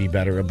need to be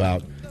better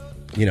about,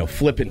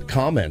 flippant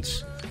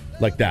comments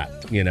like that,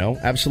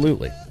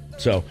 Absolutely.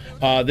 So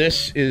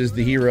this is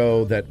the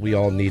hero that we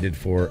all needed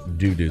for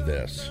Do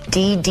This.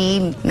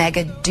 DD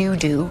Mega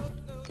Doo-Doo.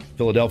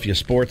 Philadelphia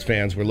sports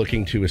fans were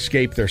looking to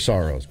escape their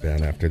sorrows,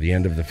 Ben, after the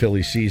end of the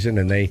Phillies season,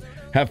 and they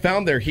have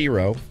found their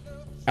hero,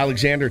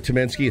 Alexander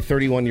Tominski, a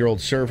 31-year-old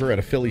server at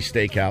a Philly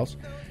steakhouse.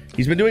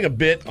 He's been doing a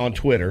bit on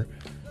Twitter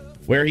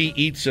where he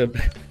eats a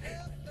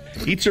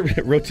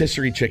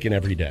rotisserie chicken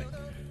every day.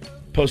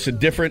 Posts a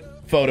different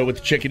photo with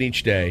the chicken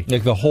each day.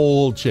 Like the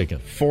whole chicken.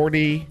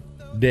 40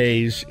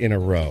 days in a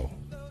row.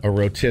 A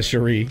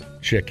rotisserie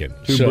chicken.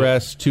 Two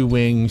breasts, 2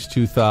 wings,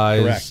 2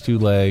 thighs, Correct. 2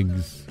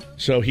 legs.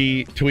 So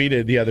he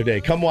tweeted the other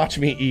day, "Come watch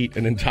me eat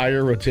an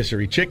entire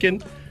rotisserie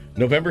chicken.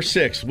 November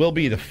 6th will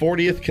be the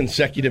 40th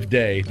consecutive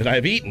day that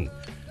I've eaten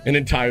an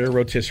entire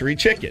rotisserie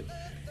chicken."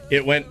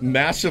 It went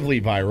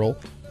massively viral.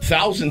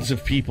 Thousands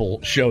of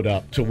people showed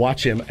up to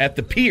watch him at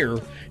the pier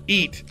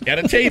eat at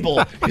a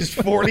table his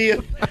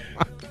 40th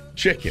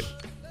chicken.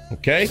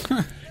 Okay?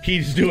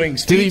 He's doing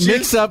speeches. Did he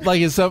mix up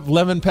his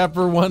lemon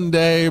pepper one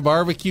day,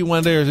 barbecue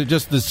one day, or is it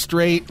just the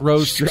straight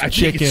roast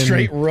chicken?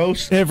 Straight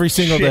roast every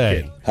single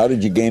day. How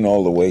did you gain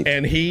all the weight?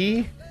 And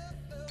he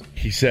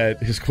said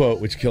his quote,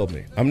 which killed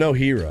me: "I'm no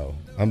hero.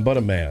 I'm but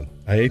a man.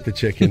 I ate the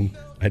chicken.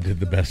 I did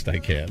the best I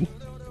can."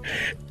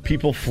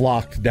 People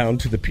flocked down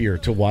to the pier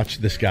to watch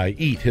this guy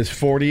eat his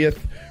 40th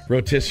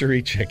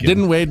rotisserie chicken.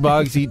 Didn't Wade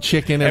Boggs eat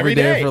chicken every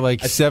day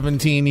for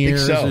 17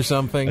 years so. or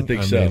something? I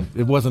think so.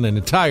 It wasn't an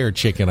entire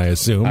chicken, I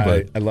assume.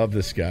 But I love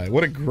this guy.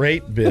 What a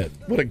great bit.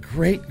 What a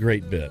great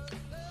bit.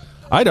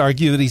 I'd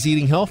argue that he's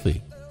eating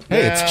healthy.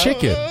 Hey, it's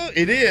chicken.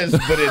 It is,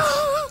 but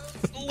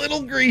it's a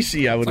little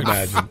greasy, I would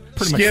imagine.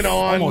 Skin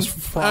on. Almost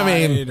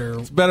fried.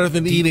 It's better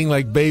than eating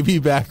baby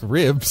back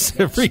ribs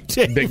every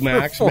day. Big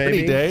Macs, for 40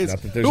 maybe. days.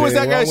 Not that there's Who was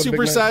that anything guy? wrong with Big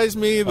Supersize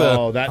Me.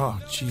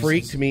 That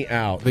freaked me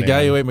out. The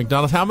guy who ate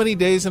McDonald's. How many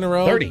days in a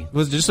row? 30.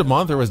 Was it just a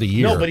month or was it a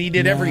year? No, but he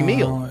did every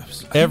meal.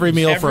 Every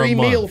meal for a month.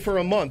 Every meal for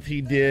a month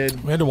he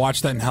did. We had to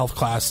watch that in health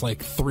class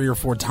 3 or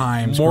 4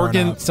 times.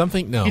 Morgan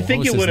something? No. You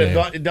think it would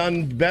have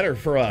done better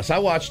for us? I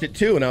watched it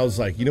too, and I was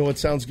like, you know what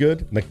sounds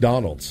good?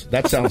 McDonald's.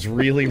 That sounds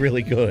really,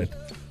 really good.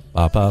 He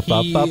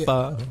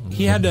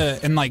had to,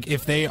 and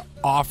if they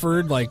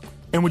offered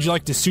and would you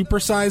like to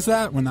supersize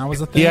that when that was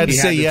a thing? He had to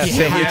say yes.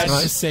 He had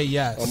to say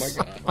yes. Oh my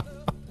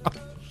god!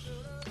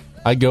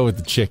 I go with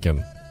the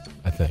chicken.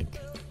 I think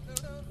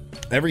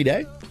every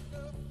day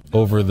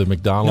over the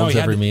McDonald's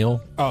every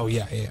meal. Oh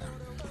yeah.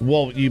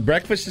 Well,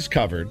 breakfast is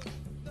covered,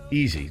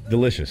 easy,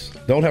 delicious.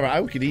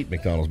 I could eat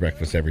McDonald's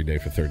breakfast every day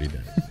for 30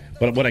 days,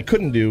 but what I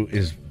couldn't do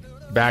is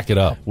back it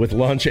up with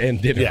lunch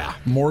and dinner. Yeah,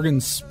 Morgan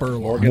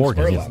Spurlock.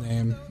 Morgan his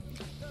name.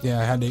 Yeah,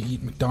 I had to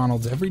eat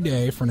McDonald's every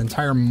day for an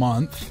entire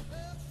month.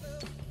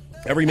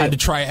 Every meal. Had to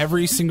try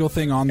every single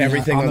thing on the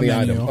everything on the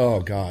menu. item. Oh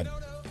God!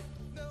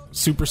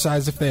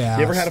 Supersize if they ask.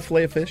 You ever had a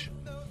fillet of fish?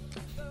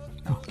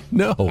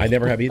 No, I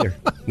never have either.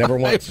 Never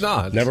once. I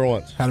have not. Never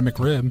once. Had a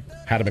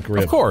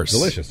McRib. Of course,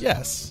 delicious.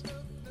 Yes,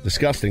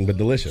 disgusting but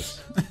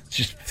delicious.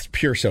 It's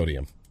pure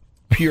sodium.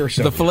 Pure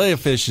sodium. The fillet of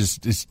fish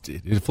is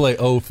fillet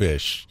o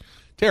fish.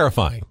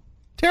 Terrifying.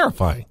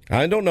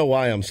 I don't know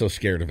why I'm so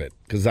scared of it,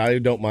 because I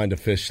don't mind a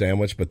fish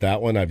sandwich, but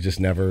that one I've just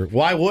never...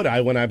 Why would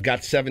I when I've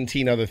got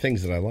 17 other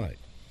things that I like?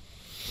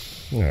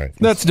 All right.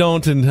 That's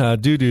Don't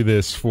and Do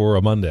This for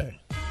a Monday.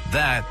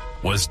 That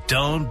was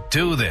Don't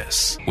Do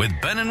This with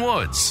Ben and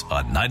Woods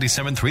on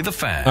 97.3 The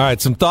Fan. All right,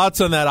 some thoughts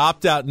on that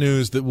opt-out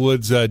news that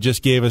Woods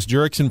just gave us.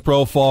 Jurickson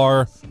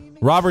Profar,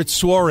 Robert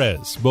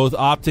Suarez, both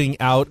opting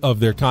out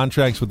of their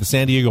contracts with the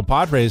San Diego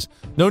Padres.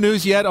 No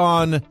news yet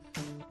on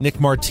Nick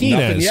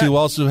Martinez, who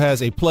also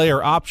has a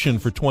player option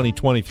for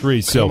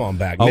 2023. So come on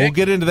back, Nick. We'll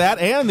get into that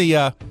and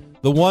the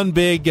one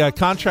big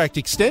contract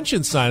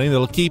extension signing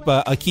that'll keep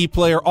a key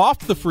player off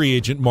the free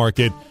agent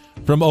market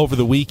from over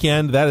the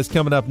weekend. That is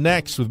coming up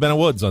next with Ben and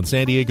Woods on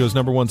San Diego's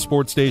 #1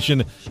 sports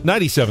station,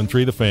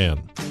 97.3 The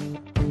Fan.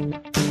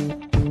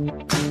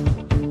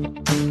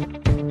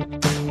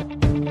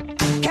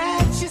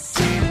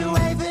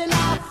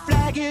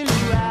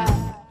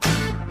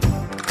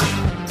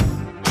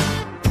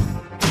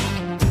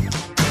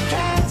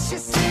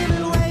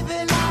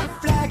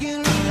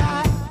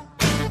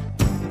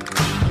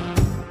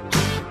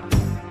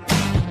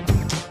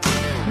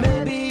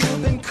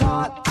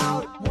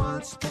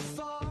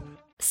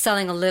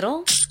 Selling a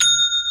little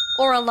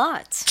or a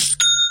lot?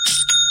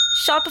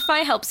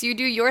 Shopify helps you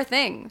do your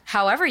thing,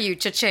 however you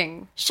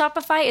cha-ching.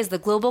 Shopify is the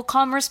global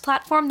commerce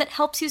platform that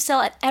helps you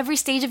sell at every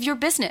stage of your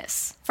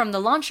business. From the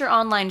launch your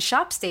online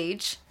shop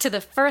stage, to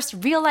the first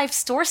real-life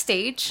store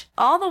stage,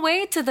 all the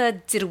way to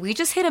the did we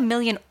just hit 1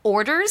 million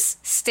orders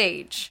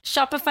stage.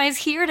 Shopify's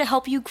here to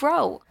help you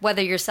grow.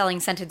 Whether you're selling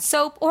scented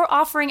soap or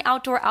offering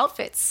outdoor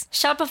outfits,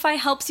 Shopify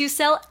helps you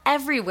sell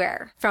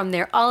everywhere. From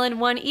their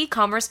all-in-one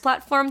e-commerce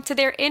platform to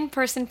their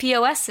in-person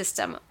POS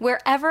system,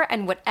 wherever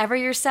and whatever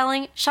you're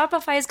selling,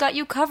 Shopify's got got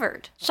you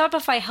covered.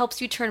 Shopify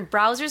helps you turn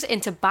browsers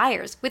into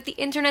buyers with the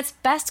internet's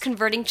best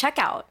converting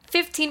checkout.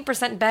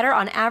 15% better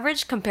on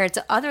average compared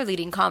to other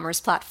leading commerce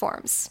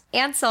platforms.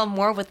 And sell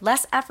more with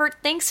less effort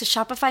thanks to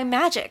Shopify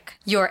Magic,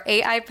 your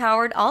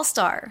AI-powered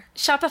all-star.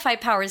 Shopify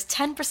powers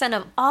 10%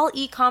 of all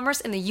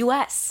e-commerce in the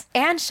U.S.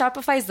 And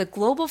Shopify is the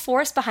global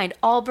force behind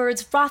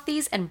Allbirds,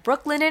 Rothy's, and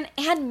Brooklinen,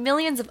 and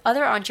millions of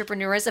other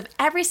entrepreneurs of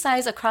every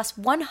size across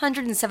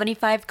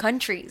 175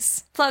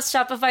 countries. Plus,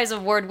 Shopify's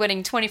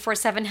award-winning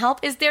 24/7 help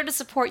is there to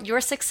support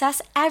your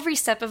success every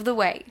step of the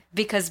way.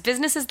 Because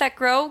businesses that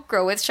grow,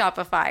 grow with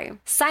Shopify.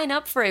 Sign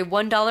up for a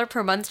 $1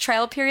 per month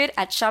trial period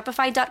at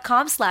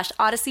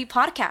shopify.com/Odyssey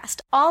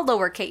Podcast, all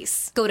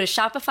lowercase. Go to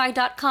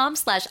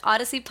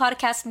shopify.com/Odyssey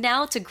Podcast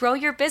now to grow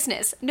your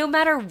business, no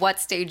matter what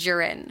stage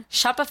you're in.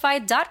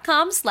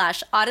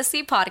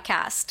 Shopify.com/Odyssey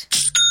Podcast.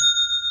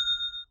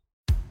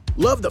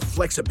 Love the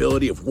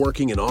flexibility of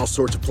working in all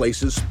sorts of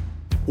places?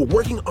 Well,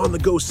 working on the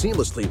go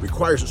seamlessly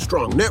requires a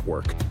strong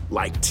network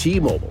like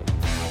T-Mobile.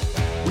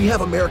 We have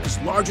America's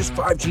largest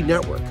 5G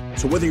network,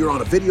 so whether you're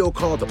on a video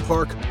call at the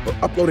park or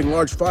uploading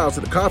large files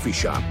at the coffee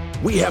shop,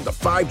 we have the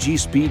 5G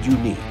speed you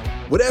need.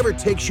 Whatever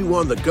takes you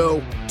on the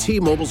go,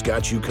 T-Mobile's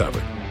got you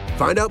covered.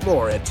 Find out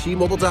more at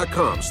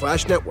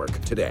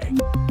T-Mobile.com/network today.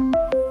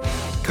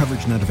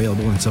 Coverage not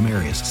available in some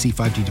areas. See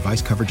 5G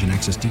device coverage and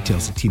access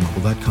details at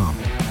T-Mobile.com.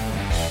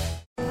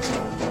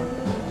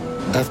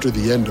 After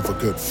the end of a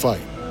good fight,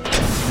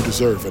 you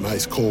deserve an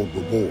ice-cold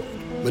reward.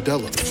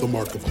 Modelo is the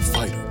mark of a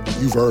fighter.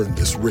 You've earned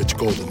this rich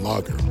golden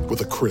lager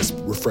with a crisp,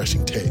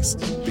 refreshing taste.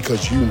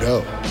 Because you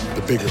know,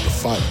 the bigger the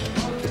fight,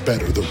 the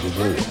better the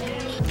reward.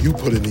 You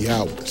put in the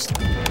hours,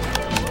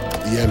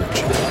 the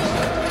energy,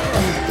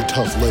 the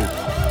tough labor.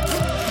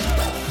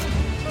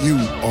 You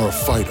are a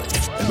fighter,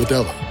 and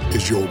Modelo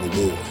is your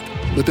reward.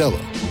 Modelo,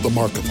 the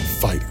mark of a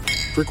fighter.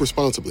 Drink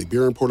responsibly.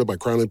 Beer imported by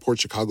Crown Imports,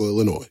 Chicago,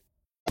 Illinois.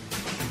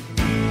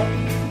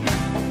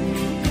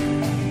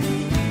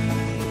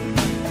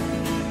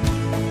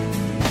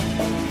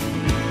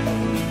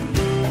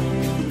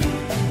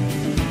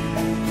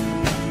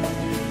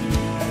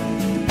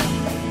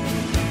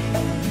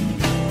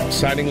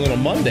 Exciting little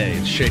Monday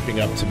it's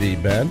shaping up to be,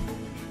 Ben.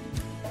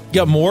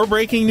 Got more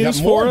breaking news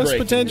for us,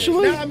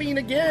 potentially? No, I mean,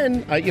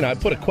 again, I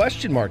put a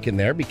question mark in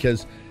there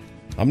because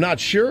I'm not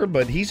sure,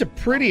 but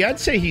I'd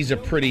say he's a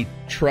pretty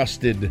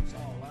trusted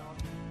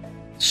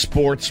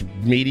sports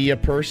media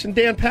person.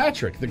 Dan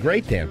Patrick, the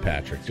great Dan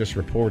Patrick, just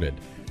reported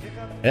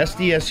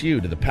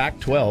SDSU to the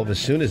Pac-12 as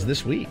soon as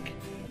this week.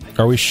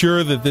 Are we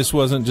sure that this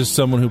wasn't just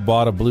someone who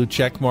bought a blue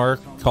check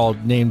mark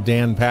named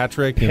Dan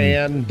Patrick?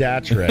 Pan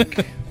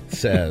Datrick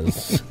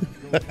says.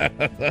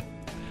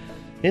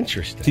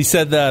 Interesting. He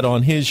said that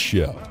on his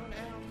show.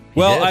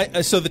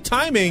 Well, so the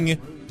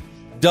timing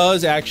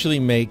does actually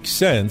make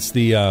sense.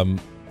 The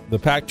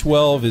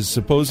Pac-12 is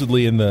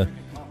supposedly in the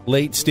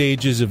late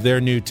stages of their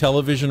new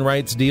television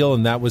rights deal,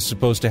 and that was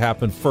supposed to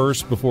happen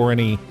first before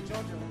any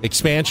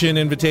expansion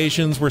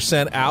invitations were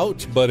sent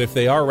out. But if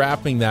they are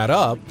wrapping that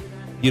up,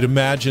 you'd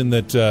imagine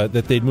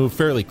that they'd move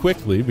fairly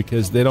quickly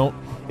because they don't.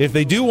 If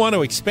they do want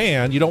to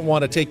expand, you don't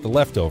want to take the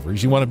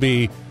leftovers. You want to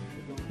be,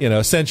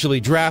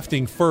 essentially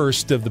drafting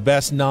first of the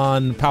best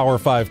non-Power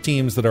 5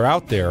 teams that are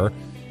out there.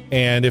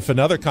 And if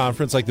another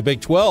conference like the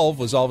Big 12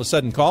 was all of a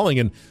sudden calling,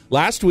 and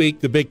last week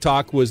the big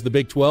talk was the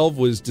Big 12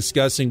 was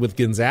discussing with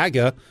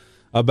Gonzaga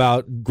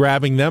about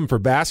grabbing them for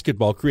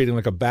basketball, creating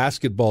like a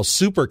basketball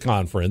super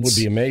conference.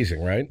 Would be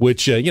amazing, right?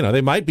 Which,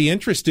 they might be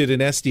interested in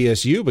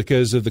SDSU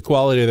because of the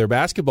quality of their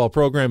basketball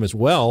program as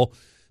well,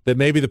 that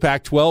maybe the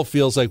Pac-12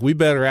 feels like we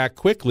better act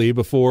quickly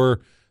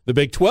before the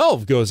Big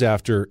 12 goes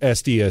after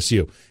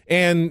SDSU.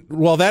 And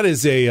while that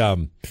is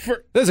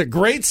that's a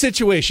great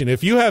situation.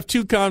 If you have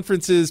two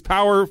conferences,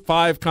 Power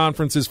 5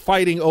 conferences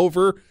fighting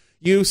over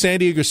you, San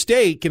Diego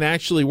State can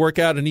actually work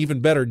out an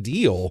even better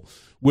deal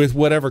with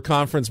whatever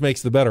conference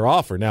makes the better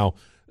offer. Now,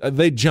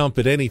 they'd jump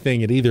at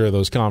anything at either of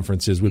those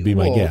conferences would be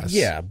my guess.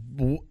 Yeah.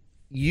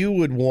 You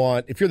would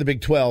want, if you're the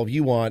Big 12,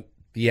 you want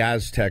the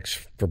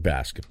Aztecs for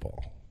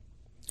basketball.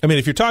 I mean,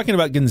 if you're talking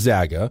about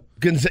Gonzaga,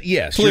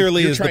 yes,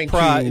 clearly you're is the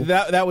prize.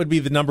 That would be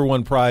the number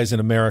one prize in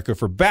America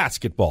for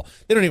basketball.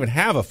 They don't even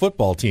have a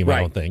football team, right.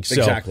 I don't think. So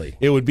exactly.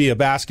 It would be a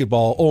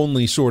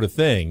basketball-only sort of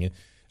thing.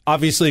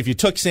 Obviously, if you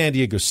took San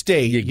Diego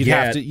State, you'd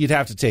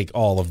have to take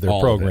all of their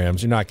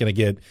programs. You're not going to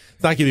get.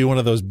 It's not going to be one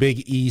of those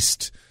Big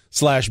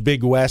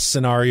East/Big West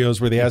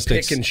scenarios where the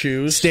Aztecs pick and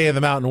choose, stay in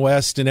the Mountain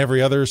West in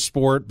every other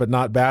sport, but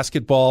not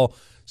basketball.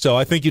 So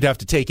I think you'd have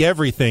to take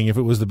everything if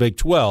it was the Big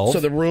 12.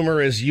 So the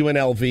rumor is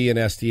UNLV and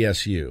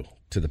SDSU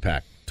to the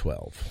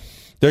Pac-12.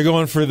 They're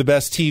going for the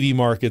best TV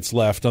markets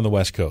left on the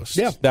West Coast.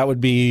 Yeah. That would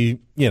be,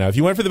 if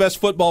you went for the best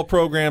football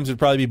programs, it'd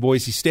probably be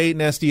Boise State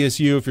and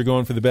SDSU. If you're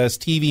going for the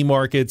best TV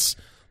markets,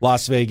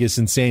 Las Vegas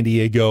and San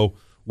Diego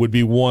would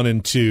be 1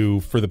 and 2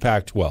 for the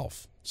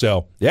Pac-12.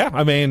 So, yeah,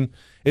 I mean,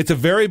 it's a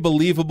very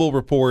believable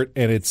report,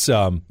 and it's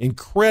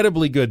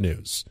incredibly good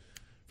news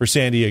for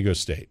San Diego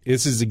State.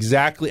 This is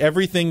exactly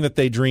everything that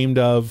they dreamed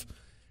of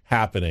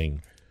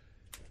happening.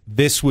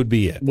 this would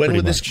be it. When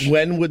would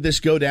this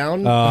go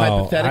down?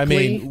 Hypothetically, I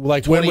mean,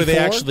 like 24? When would they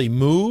actually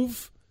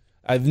move?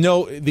 I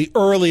know the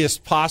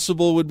earliest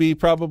possible would be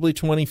probably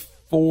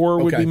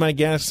 24. Would be my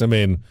guess. I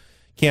mean,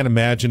 can't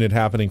imagine it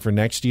happening for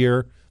next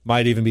year.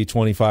 Might even be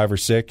 25 or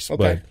 6.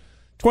 But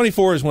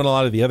 24 is when a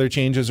lot of the other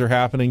changes are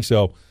happening.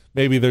 So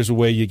maybe there's a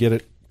way you get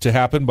it to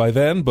happen by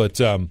then. But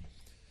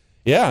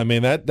yeah, I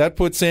mean that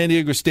puts San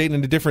Diego State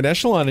in a different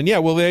echelon. And yeah,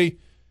 will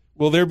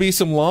there be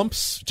some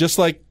lumps? Just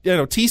like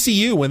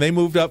TCU when they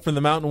moved up from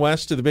the Mountain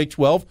West to the Big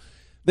 12,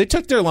 they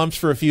took their lumps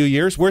for a few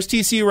years. Where's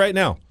TCU right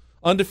now?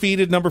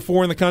 Undefeated, number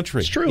 4 in the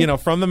country. It's true.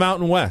 From the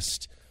Mountain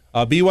West.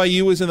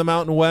 BYU was in the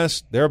Mountain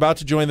West. They're about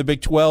to join the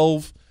Big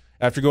 12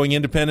 after going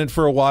independent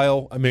for a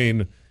while. I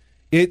mean,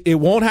 it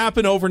won't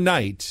happen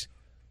overnight,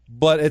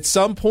 but at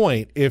some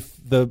point, if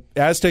the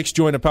Aztecs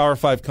join a Power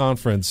 5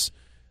 conference,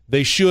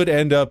 they should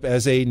end up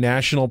as a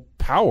national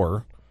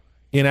power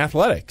in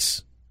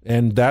athletics.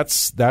 And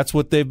that's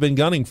what they've been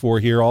gunning for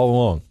here all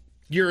along.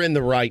 You're in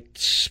the right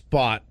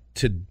spot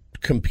to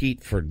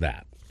compete for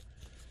that.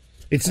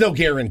 It's no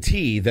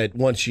guarantee that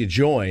once you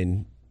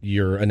join,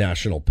 you're a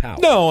national power.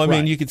 No, I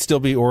mean you could still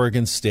be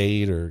Oregon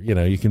State, or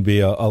you can be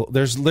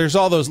there's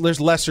all those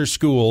lesser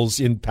schools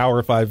in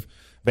Power 5,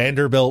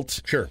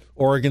 Vanderbilt,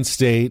 Oregon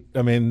State.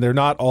 I mean they're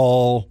not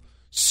all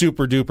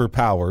super duper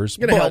powers.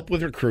 Going to help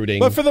with recruiting,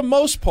 but for the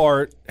most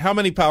part, how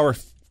many Power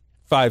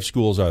 5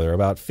 schools are there?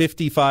 About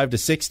 55 to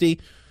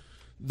 60.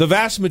 The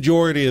vast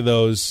majority of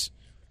those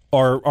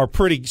are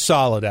pretty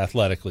solid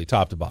athletically,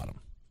 top to bottom.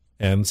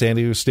 And San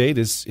Diego State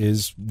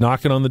is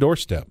knocking on the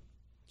doorstep.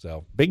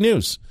 So, big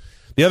news.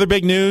 The other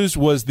big news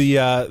was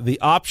the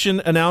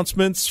option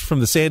announcements from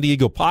the San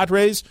Diego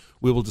Padres.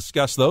 We will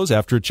discuss those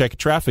after a check of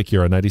traffic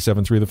here on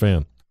 97.3 The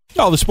Fan.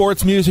 All the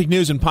sports, music,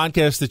 news, and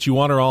podcasts that you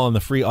want are all on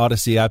the free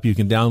Odyssey app. You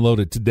can download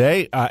it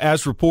today.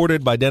 As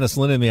reported by Dennis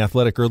Lin in The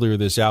Athletic earlier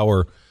this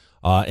hour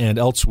and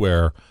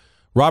elsewhere,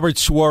 Robert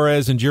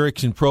Suarez and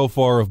Jurickson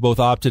Profar have both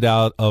opted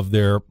out of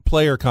their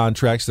player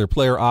contracts, their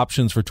player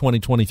options for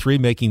 2023,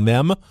 making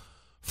them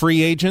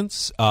free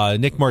agents.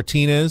 Nick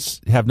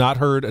Martinez, have not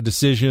heard a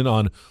decision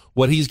on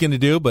what he's going to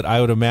do, but I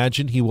would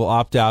imagine he will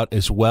opt out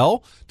as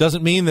well.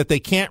 Doesn't mean that they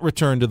can't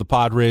return to the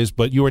Padres,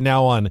 but you are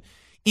now on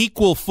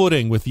equal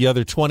footing with the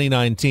other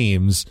 29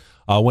 teams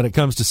when it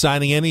comes to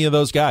signing any of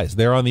those guys.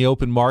 They're on the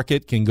open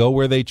market, can go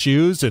where they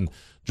choose and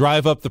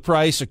drive up the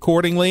price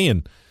accordingly.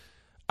 And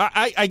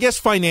I guess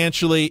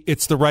financially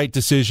it's the right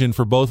decision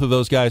for both of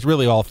those guys,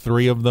 really all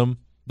three of them.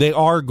 They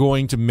are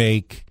going to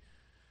make,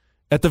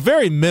 at the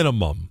very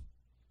minimum,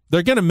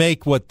 they're going to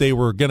make what they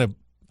were going to.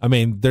 I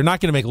mean, they're not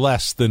going to make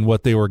less than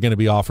what they were going to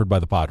be offered by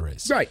the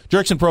Padres. Right.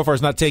 Jurickson Profar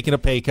is not taking a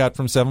pay cut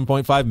from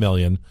 $7.5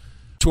 million.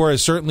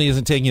 Torres certainly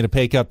isn't taking a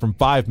pay cut from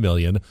 $5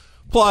 million.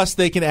 Plus,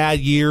 they can add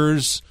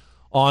years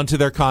onto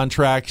their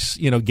contracts,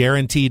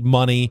 guaranteed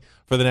money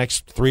for the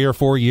next 3 or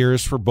 4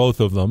 years for both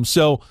of them.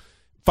 So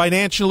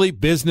financially,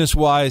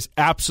 business-wise,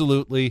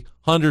 absolutely,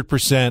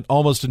 100%,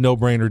 almost a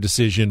no-brainer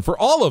decision for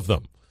all of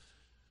them.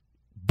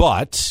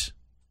 But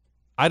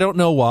I don't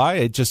know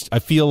why. I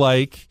feel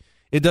like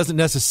it doesn't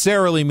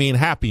necessarily mean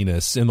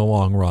happiness in the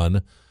long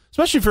run,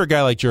 especially for a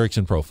guy like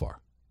Jurickson Profar.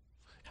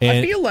 And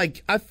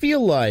I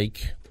feel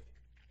like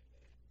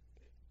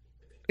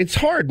it's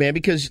hard, man,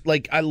 because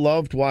I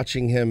loved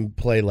watching him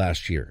play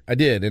last year. I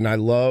did, and I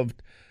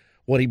loved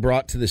what he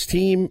brought to this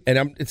team.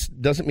 And it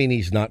doesn't mean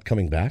he's not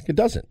coming back. It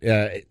doesn't.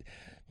 It's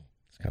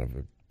kind of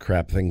a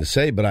crap thing to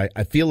say, but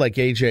I feel like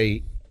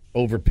AJ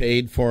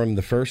overpaid for him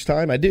the first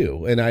time. I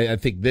do, and I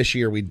think this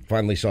year we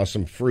finally saw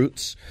some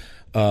fruits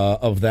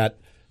of that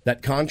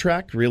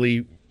contract.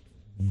 Really,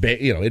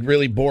 it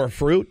really bore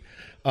fruit.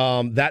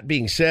 That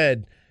being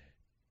said,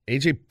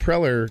 AJ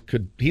Preller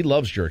he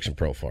loves Jurickson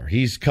Profar.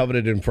 He's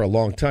coveted him for a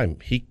long time.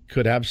 He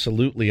could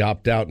absolutely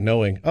opt out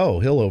knowing,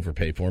 he'll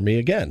overpay for me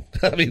again.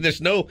 I mean,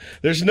 there's no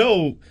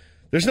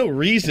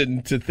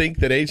reason to think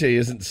that AJ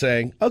isn't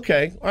saying,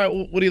 okay, all right,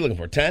 well, what are you looking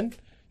for? 10?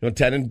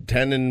 10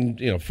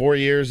 in 4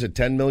 years at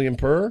 $10 million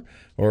per,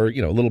 or a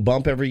little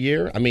bump every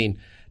year. I mean,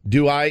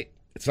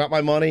 it's not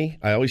my money.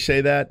 I always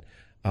say that.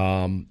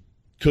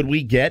 Could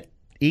we get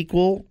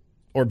equal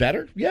or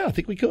better? Yeah, I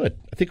think we could.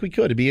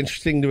 It'd be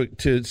interesting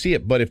to see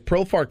it. But if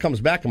Profar comes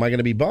back, am I going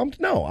to be bummed?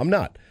 No, I'm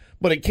not.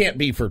 But it can't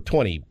be for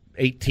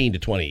 18 to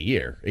 20 a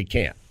year. It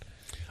can't.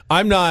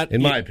 I'm not,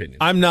 in my opinion.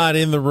 I'm not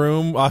in the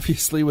room,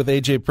 obviously, with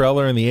AJ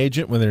Preller and the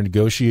agent when they're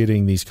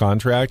negotiating these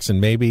contracts, and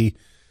maybe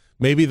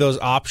those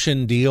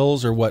option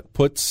deals are what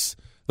puts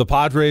the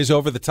Padres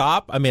over the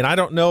top. I mean, I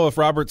don't know if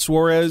Robert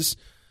Suarez,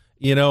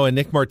 and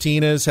Nick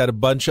Martinez had a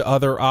bunch of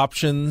other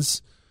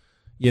options,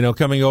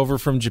 coming over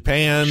from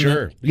Japan,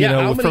 sure,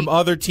 from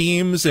other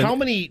teams. And how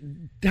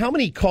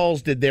many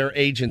calls did their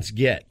agents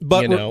get?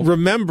 But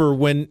remember,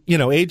 when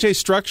AJ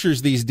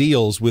structures these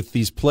deals with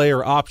these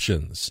player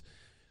options,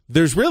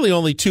 there's really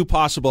only two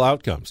possible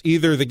outcomes.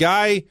 Either the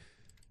guy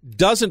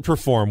doesn't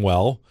perform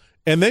well,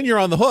 and then you're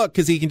on the hook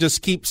because he can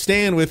just keep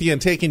staying with you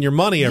and taking your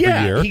money every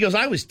year. He goes,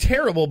 I was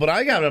terrible, but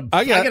I got an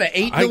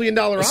 $8 million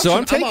option. So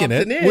I'm taking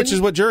it, which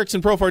is what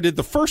Jurickson Profar did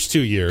the first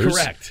 2 years.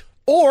 Correct.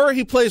 Or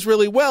he plays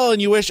really well and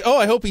you wish,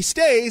 I hope he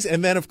stays.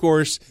 And then, of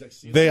course,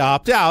 they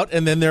opt out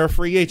and then they're a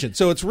free agent.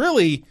 So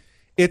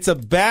it's a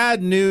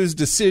bad news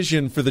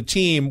decision for the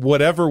team,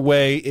 whatever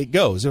way it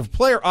goes. If a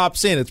player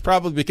opts in, it's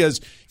probably because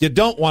you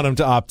don't want him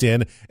to opt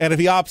in. And if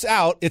he opts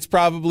out, it's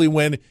probably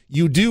when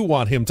you do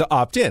want him to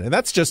opt in. And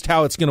that's just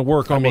how it's going to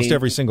work almost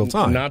every single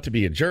time. Not to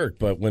be a jerk,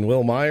 but when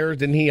Will Myers,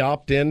 didn't he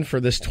opt in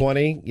for this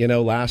 20,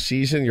 last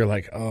season? You're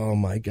like, oh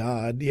my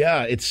God.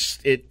 Yeah,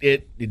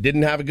 it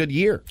didn't have a good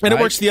year. And it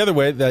works the other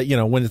way that,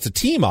 when it's a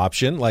team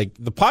option, like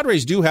the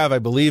Padres do have, I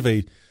believe,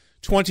 a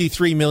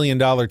 $23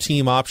 million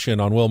team option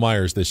on Will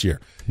Myers this year.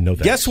 No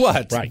thanks. Guess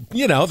what? Right.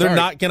 They're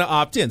not going to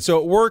opt in. So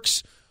it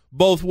works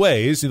both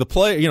ways. The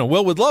player,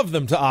 Will would love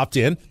them to opt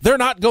in. They're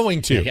not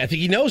going to. Yeah, I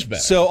think he knows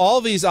better. So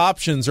all these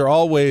options are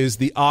always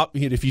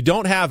if you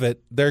don't have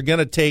it, they're going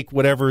to take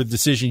whatever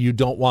decision you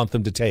don't want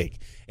them to take.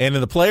 And in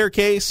the player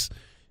case,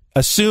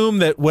 assume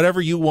that whatever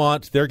you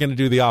want, they're going to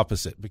do the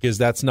opposite because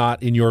that's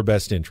not in your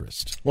best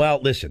interest. Well,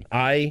 listen,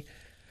 I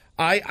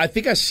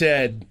think I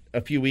said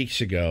a few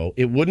weeks ago,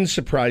 it wouldn't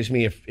surprise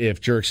me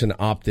if Jurickson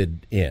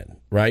opted in,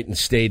 right, and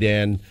stayed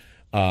in.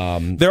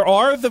 There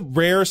are the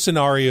rare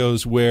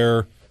scenarios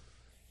where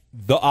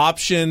the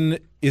option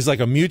is like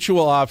a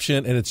mutual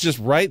option, and it's just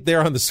right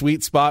there on the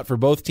sweet spot for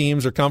both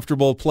teams are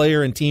comfortable,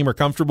 player and team are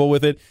comfortable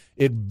with it.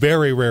 It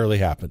very rarely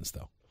happens,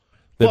 though.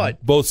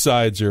 But both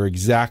sides are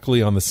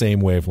exactly on the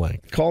same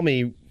wavelength. Call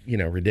me,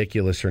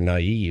 ridiculous or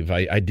naive.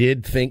 I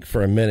did think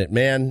for a minute,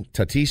 man,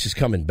 Tatis is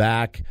coming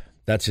back.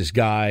 That's his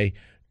guy.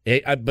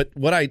 But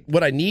what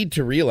I need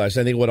to realize,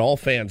 I think what all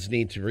fans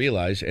need to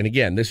realize, and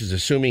again, this is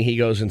assuming he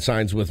goes and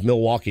signs with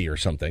Milwaukee or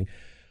something,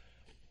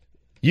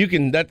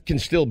 that can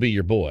still be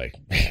your boy.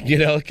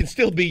 It can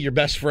still be your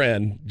best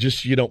friend,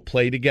 just you don't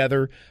play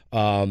together.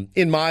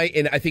 And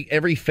I think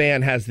every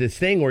fan has this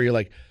thing where you're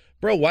like,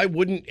 bro, why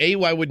wouldn't you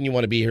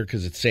want to be here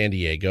because it's San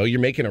Diego?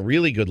 You're making a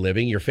really good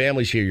living. Your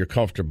family's here. You're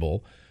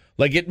comfortable.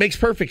 Like, it makes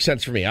perfect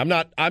sense for me. I'm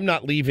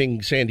not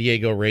leaving San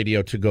Diego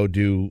radio to go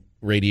do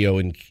radio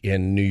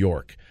in New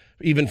York,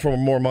 even for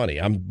more money.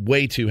 I'm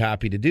way too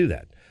happy to do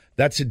that.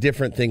 That's a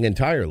different thing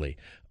entirely.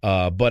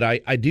 But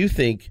I do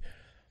think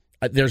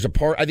there's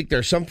I think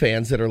there's some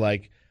fans that are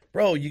like,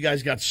 bro, you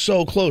guys got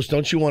so close.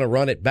 Don't you want to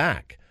run it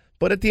back?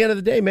 But at the end of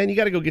the day, man, you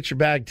got to go get your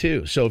bag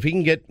too. So if he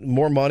can get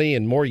more money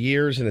and more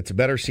years and it's a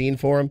better scene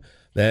for him,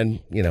 then,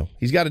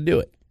 he's got to do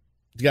it.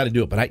 He's got to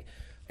do it. But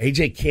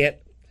AJ can't.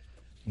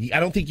 I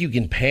don't think you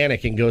can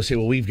panic and go say,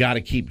 well, we've got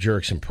to keep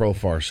Jurickson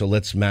Profar, so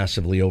let's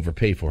massively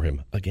overpay for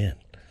him again.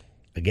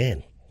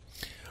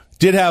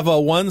 Did have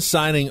one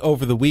signing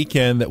over the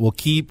weekend that will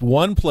keep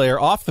one player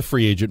off the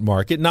free agent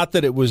market. Not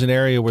that it was an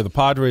area where the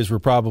Padres were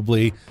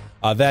probably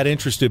that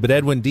interested, but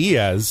Edwin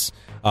Diaz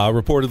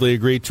reportedly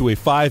agreed to a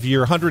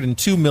 5-year,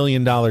 $102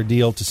 million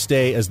deal to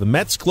stay as the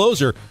Mets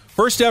closer.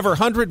 First ever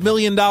 $100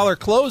 million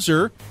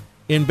closer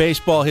in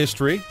baseball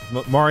history.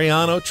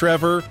 Mariano,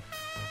 Trevor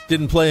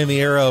didn't play in the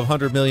era of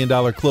 $100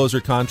 million closer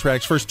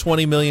contracts. First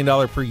 $20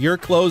 million per year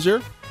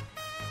closer.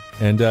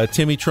 And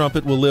Timmy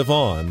Trumpet will live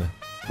on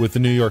with the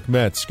New York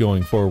Mets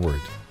going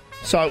forward.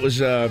 So it was,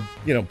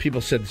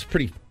 people said it's a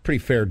pretty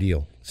fair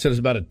deal. Said it's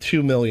about a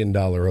 $2 million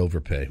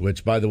overpay,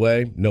 which, by the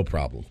way, no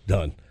problem.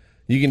 Done.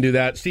 You can do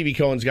that. Stevie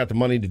Cohen's got the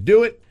money to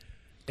do it,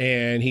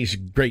 and he's a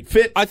great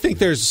fit. I think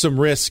there's some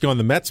risk on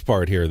the Mets'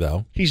 part here,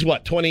 though. He's,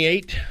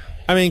 28?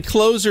 I mean,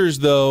 closers,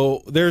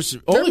 though, they're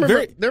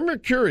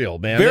mercurial,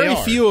 man. Very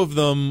few of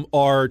them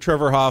are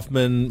Trevor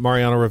Hoffman,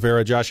 Mariano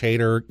Rivera, Josh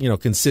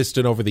Hader,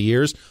 consistent over the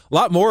years. A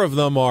lot more of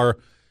them are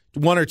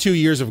 1 or 2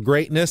 years of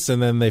greatness,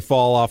 and then they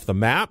fall off the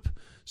map.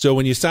 So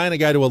when you sign a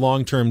guy to a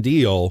long-term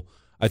deal,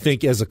 I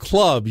think as a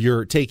club,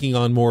 you're taking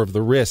on more of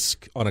the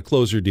risk on a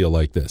closer deal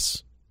like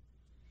this.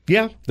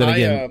 Yeah. Then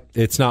again,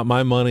 it's not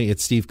my money,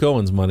 it's Steve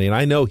Cohen's money, and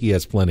I know he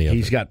has plenty of it.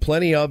 He's got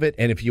plenty of it,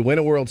 and if you win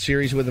a World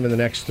Series with him in the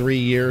next 3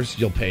 years,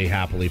 you'll pay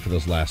happily for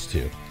those last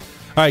 2.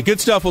 All right, good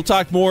stuff. We'll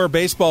talk more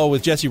baseball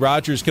with Jesse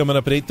Rogers coming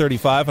up at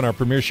 8:35 on our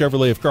Premier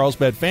Chevrolet of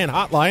Carlsbad fan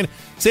hotline.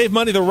 Save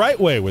money the right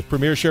way with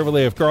Premier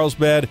Chevrolet of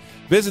Carlsbad.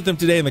 Visit them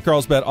today in the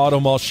Carlsbad Auto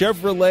Mall.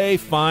 Chevrolet,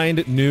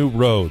 find new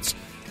roads.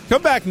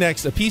 Come back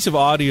next, a piece of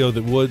audio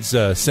that Woods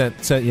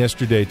sent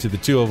yesterday to the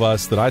two of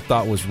us that I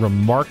thought was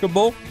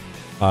remarkable.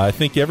 I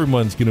think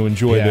everyone's going to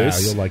enjoy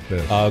this. Yeah, you'll like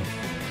this.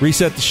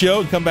 Reset the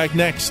show and come back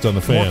next on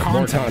The Fan.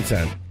 More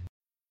content.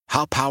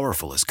 How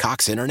powerful is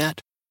Cox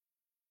Internet?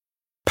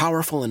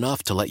 Powerful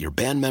enough to let your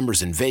band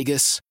members in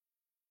Vegas,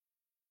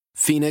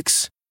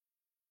 Phoenix,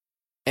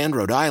 and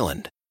Rhode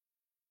Island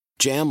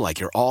jam like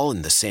you're all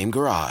in the same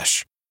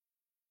garage.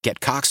 Get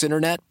Cox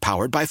Internet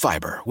powered by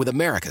fiber with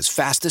America's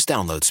fastest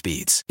download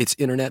speeds. It's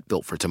internet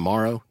built for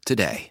tomorrow,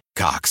 today.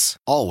 Cox,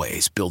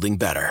 always building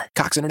better.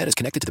 Cox Internet is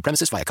connected to the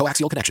premises via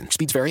coaxial connection.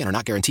 Speeds vary and are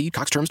not guaranteed.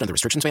 Cox terms and other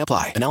restrictions may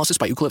apply. Analysis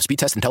by Ookla of Speed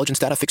Test Intelligence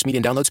Data. Fixed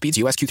median download speeds.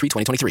 US Q3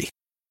 2023.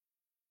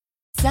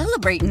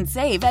 Celebrate and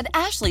save at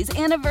Ashley's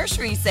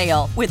Anniversary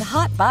Sale. With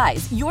Hot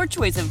Buys, your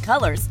choice of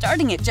colors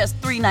starting at just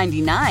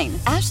 $3.99.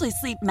 Ashley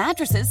Sleep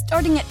mattresses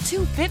starting at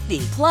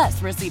 $2.50.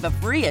 Plus, receive a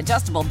free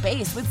adjustable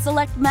base with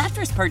select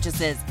mattress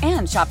purchases.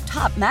 And shop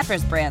top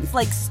mattress brands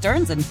like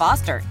Stearns &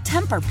 Foster,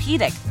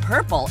 Tempur-Pedic,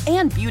 Purple,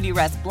 and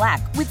Beautyrest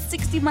Black with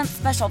 60-month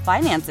special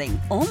financing.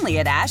 Only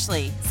at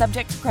Ashley.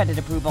 Subject to credit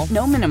approval.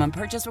 No minimum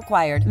purchase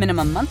required.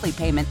 Minimum monthly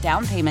payment,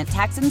 down payment,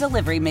 tax, and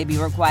delivery may be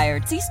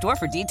required. See store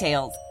for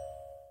details.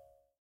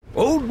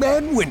 Old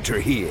Man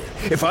Winter here.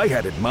 If I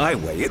had it my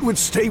way, it would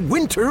stay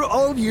winter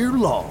all year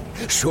long.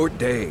 Short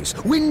days,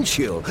 wind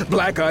chill,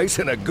 black ice,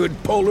 and a good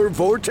polar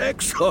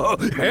vortex. Oh,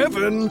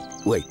 heaven!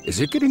 Wait,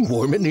 is it getting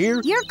warm in here?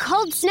 Your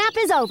cold snap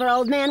is over,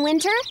 Old Man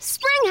Winter.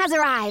 Spring has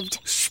arrived.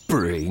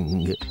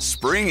 Spring.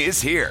 Spring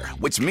is here,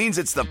 which means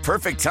it's the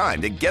perfect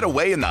time to get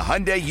away in the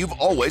Hyundai you've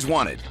always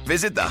wanted.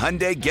 Visit the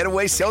Hyundai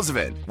Getaway Sales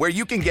Event, where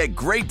you can get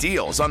great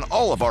deals on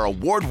all of our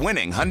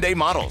award-winning Hyundai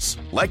models,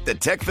 like the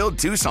tech-filled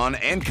Tucson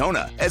and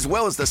Kona, as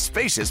well as the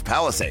spacious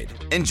Palisade.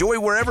 Enjoy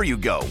wherever you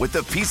go with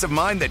the peace of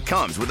mind that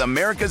comes with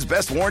America's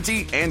best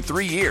warranty and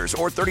 3 years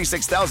or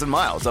 36,000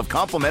 miles of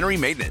complimentary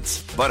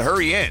maintenance. But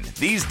hurry in,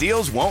 these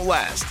deals won't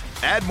last.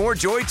 Add more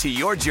joy to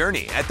your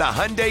journey at the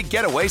Hyundai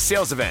Getaway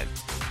Sales Event.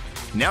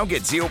 Now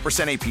get 0%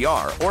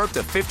 APR or up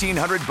to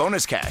 $1,500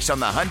 bonus cash on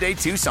the Hyundai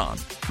Tucson.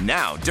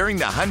 Now, during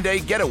the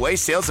Hyundai Getaway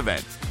Sales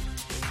Event.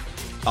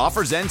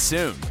 Offers end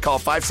soon. Call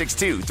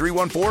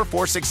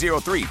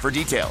 562-314-4603 for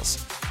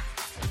details.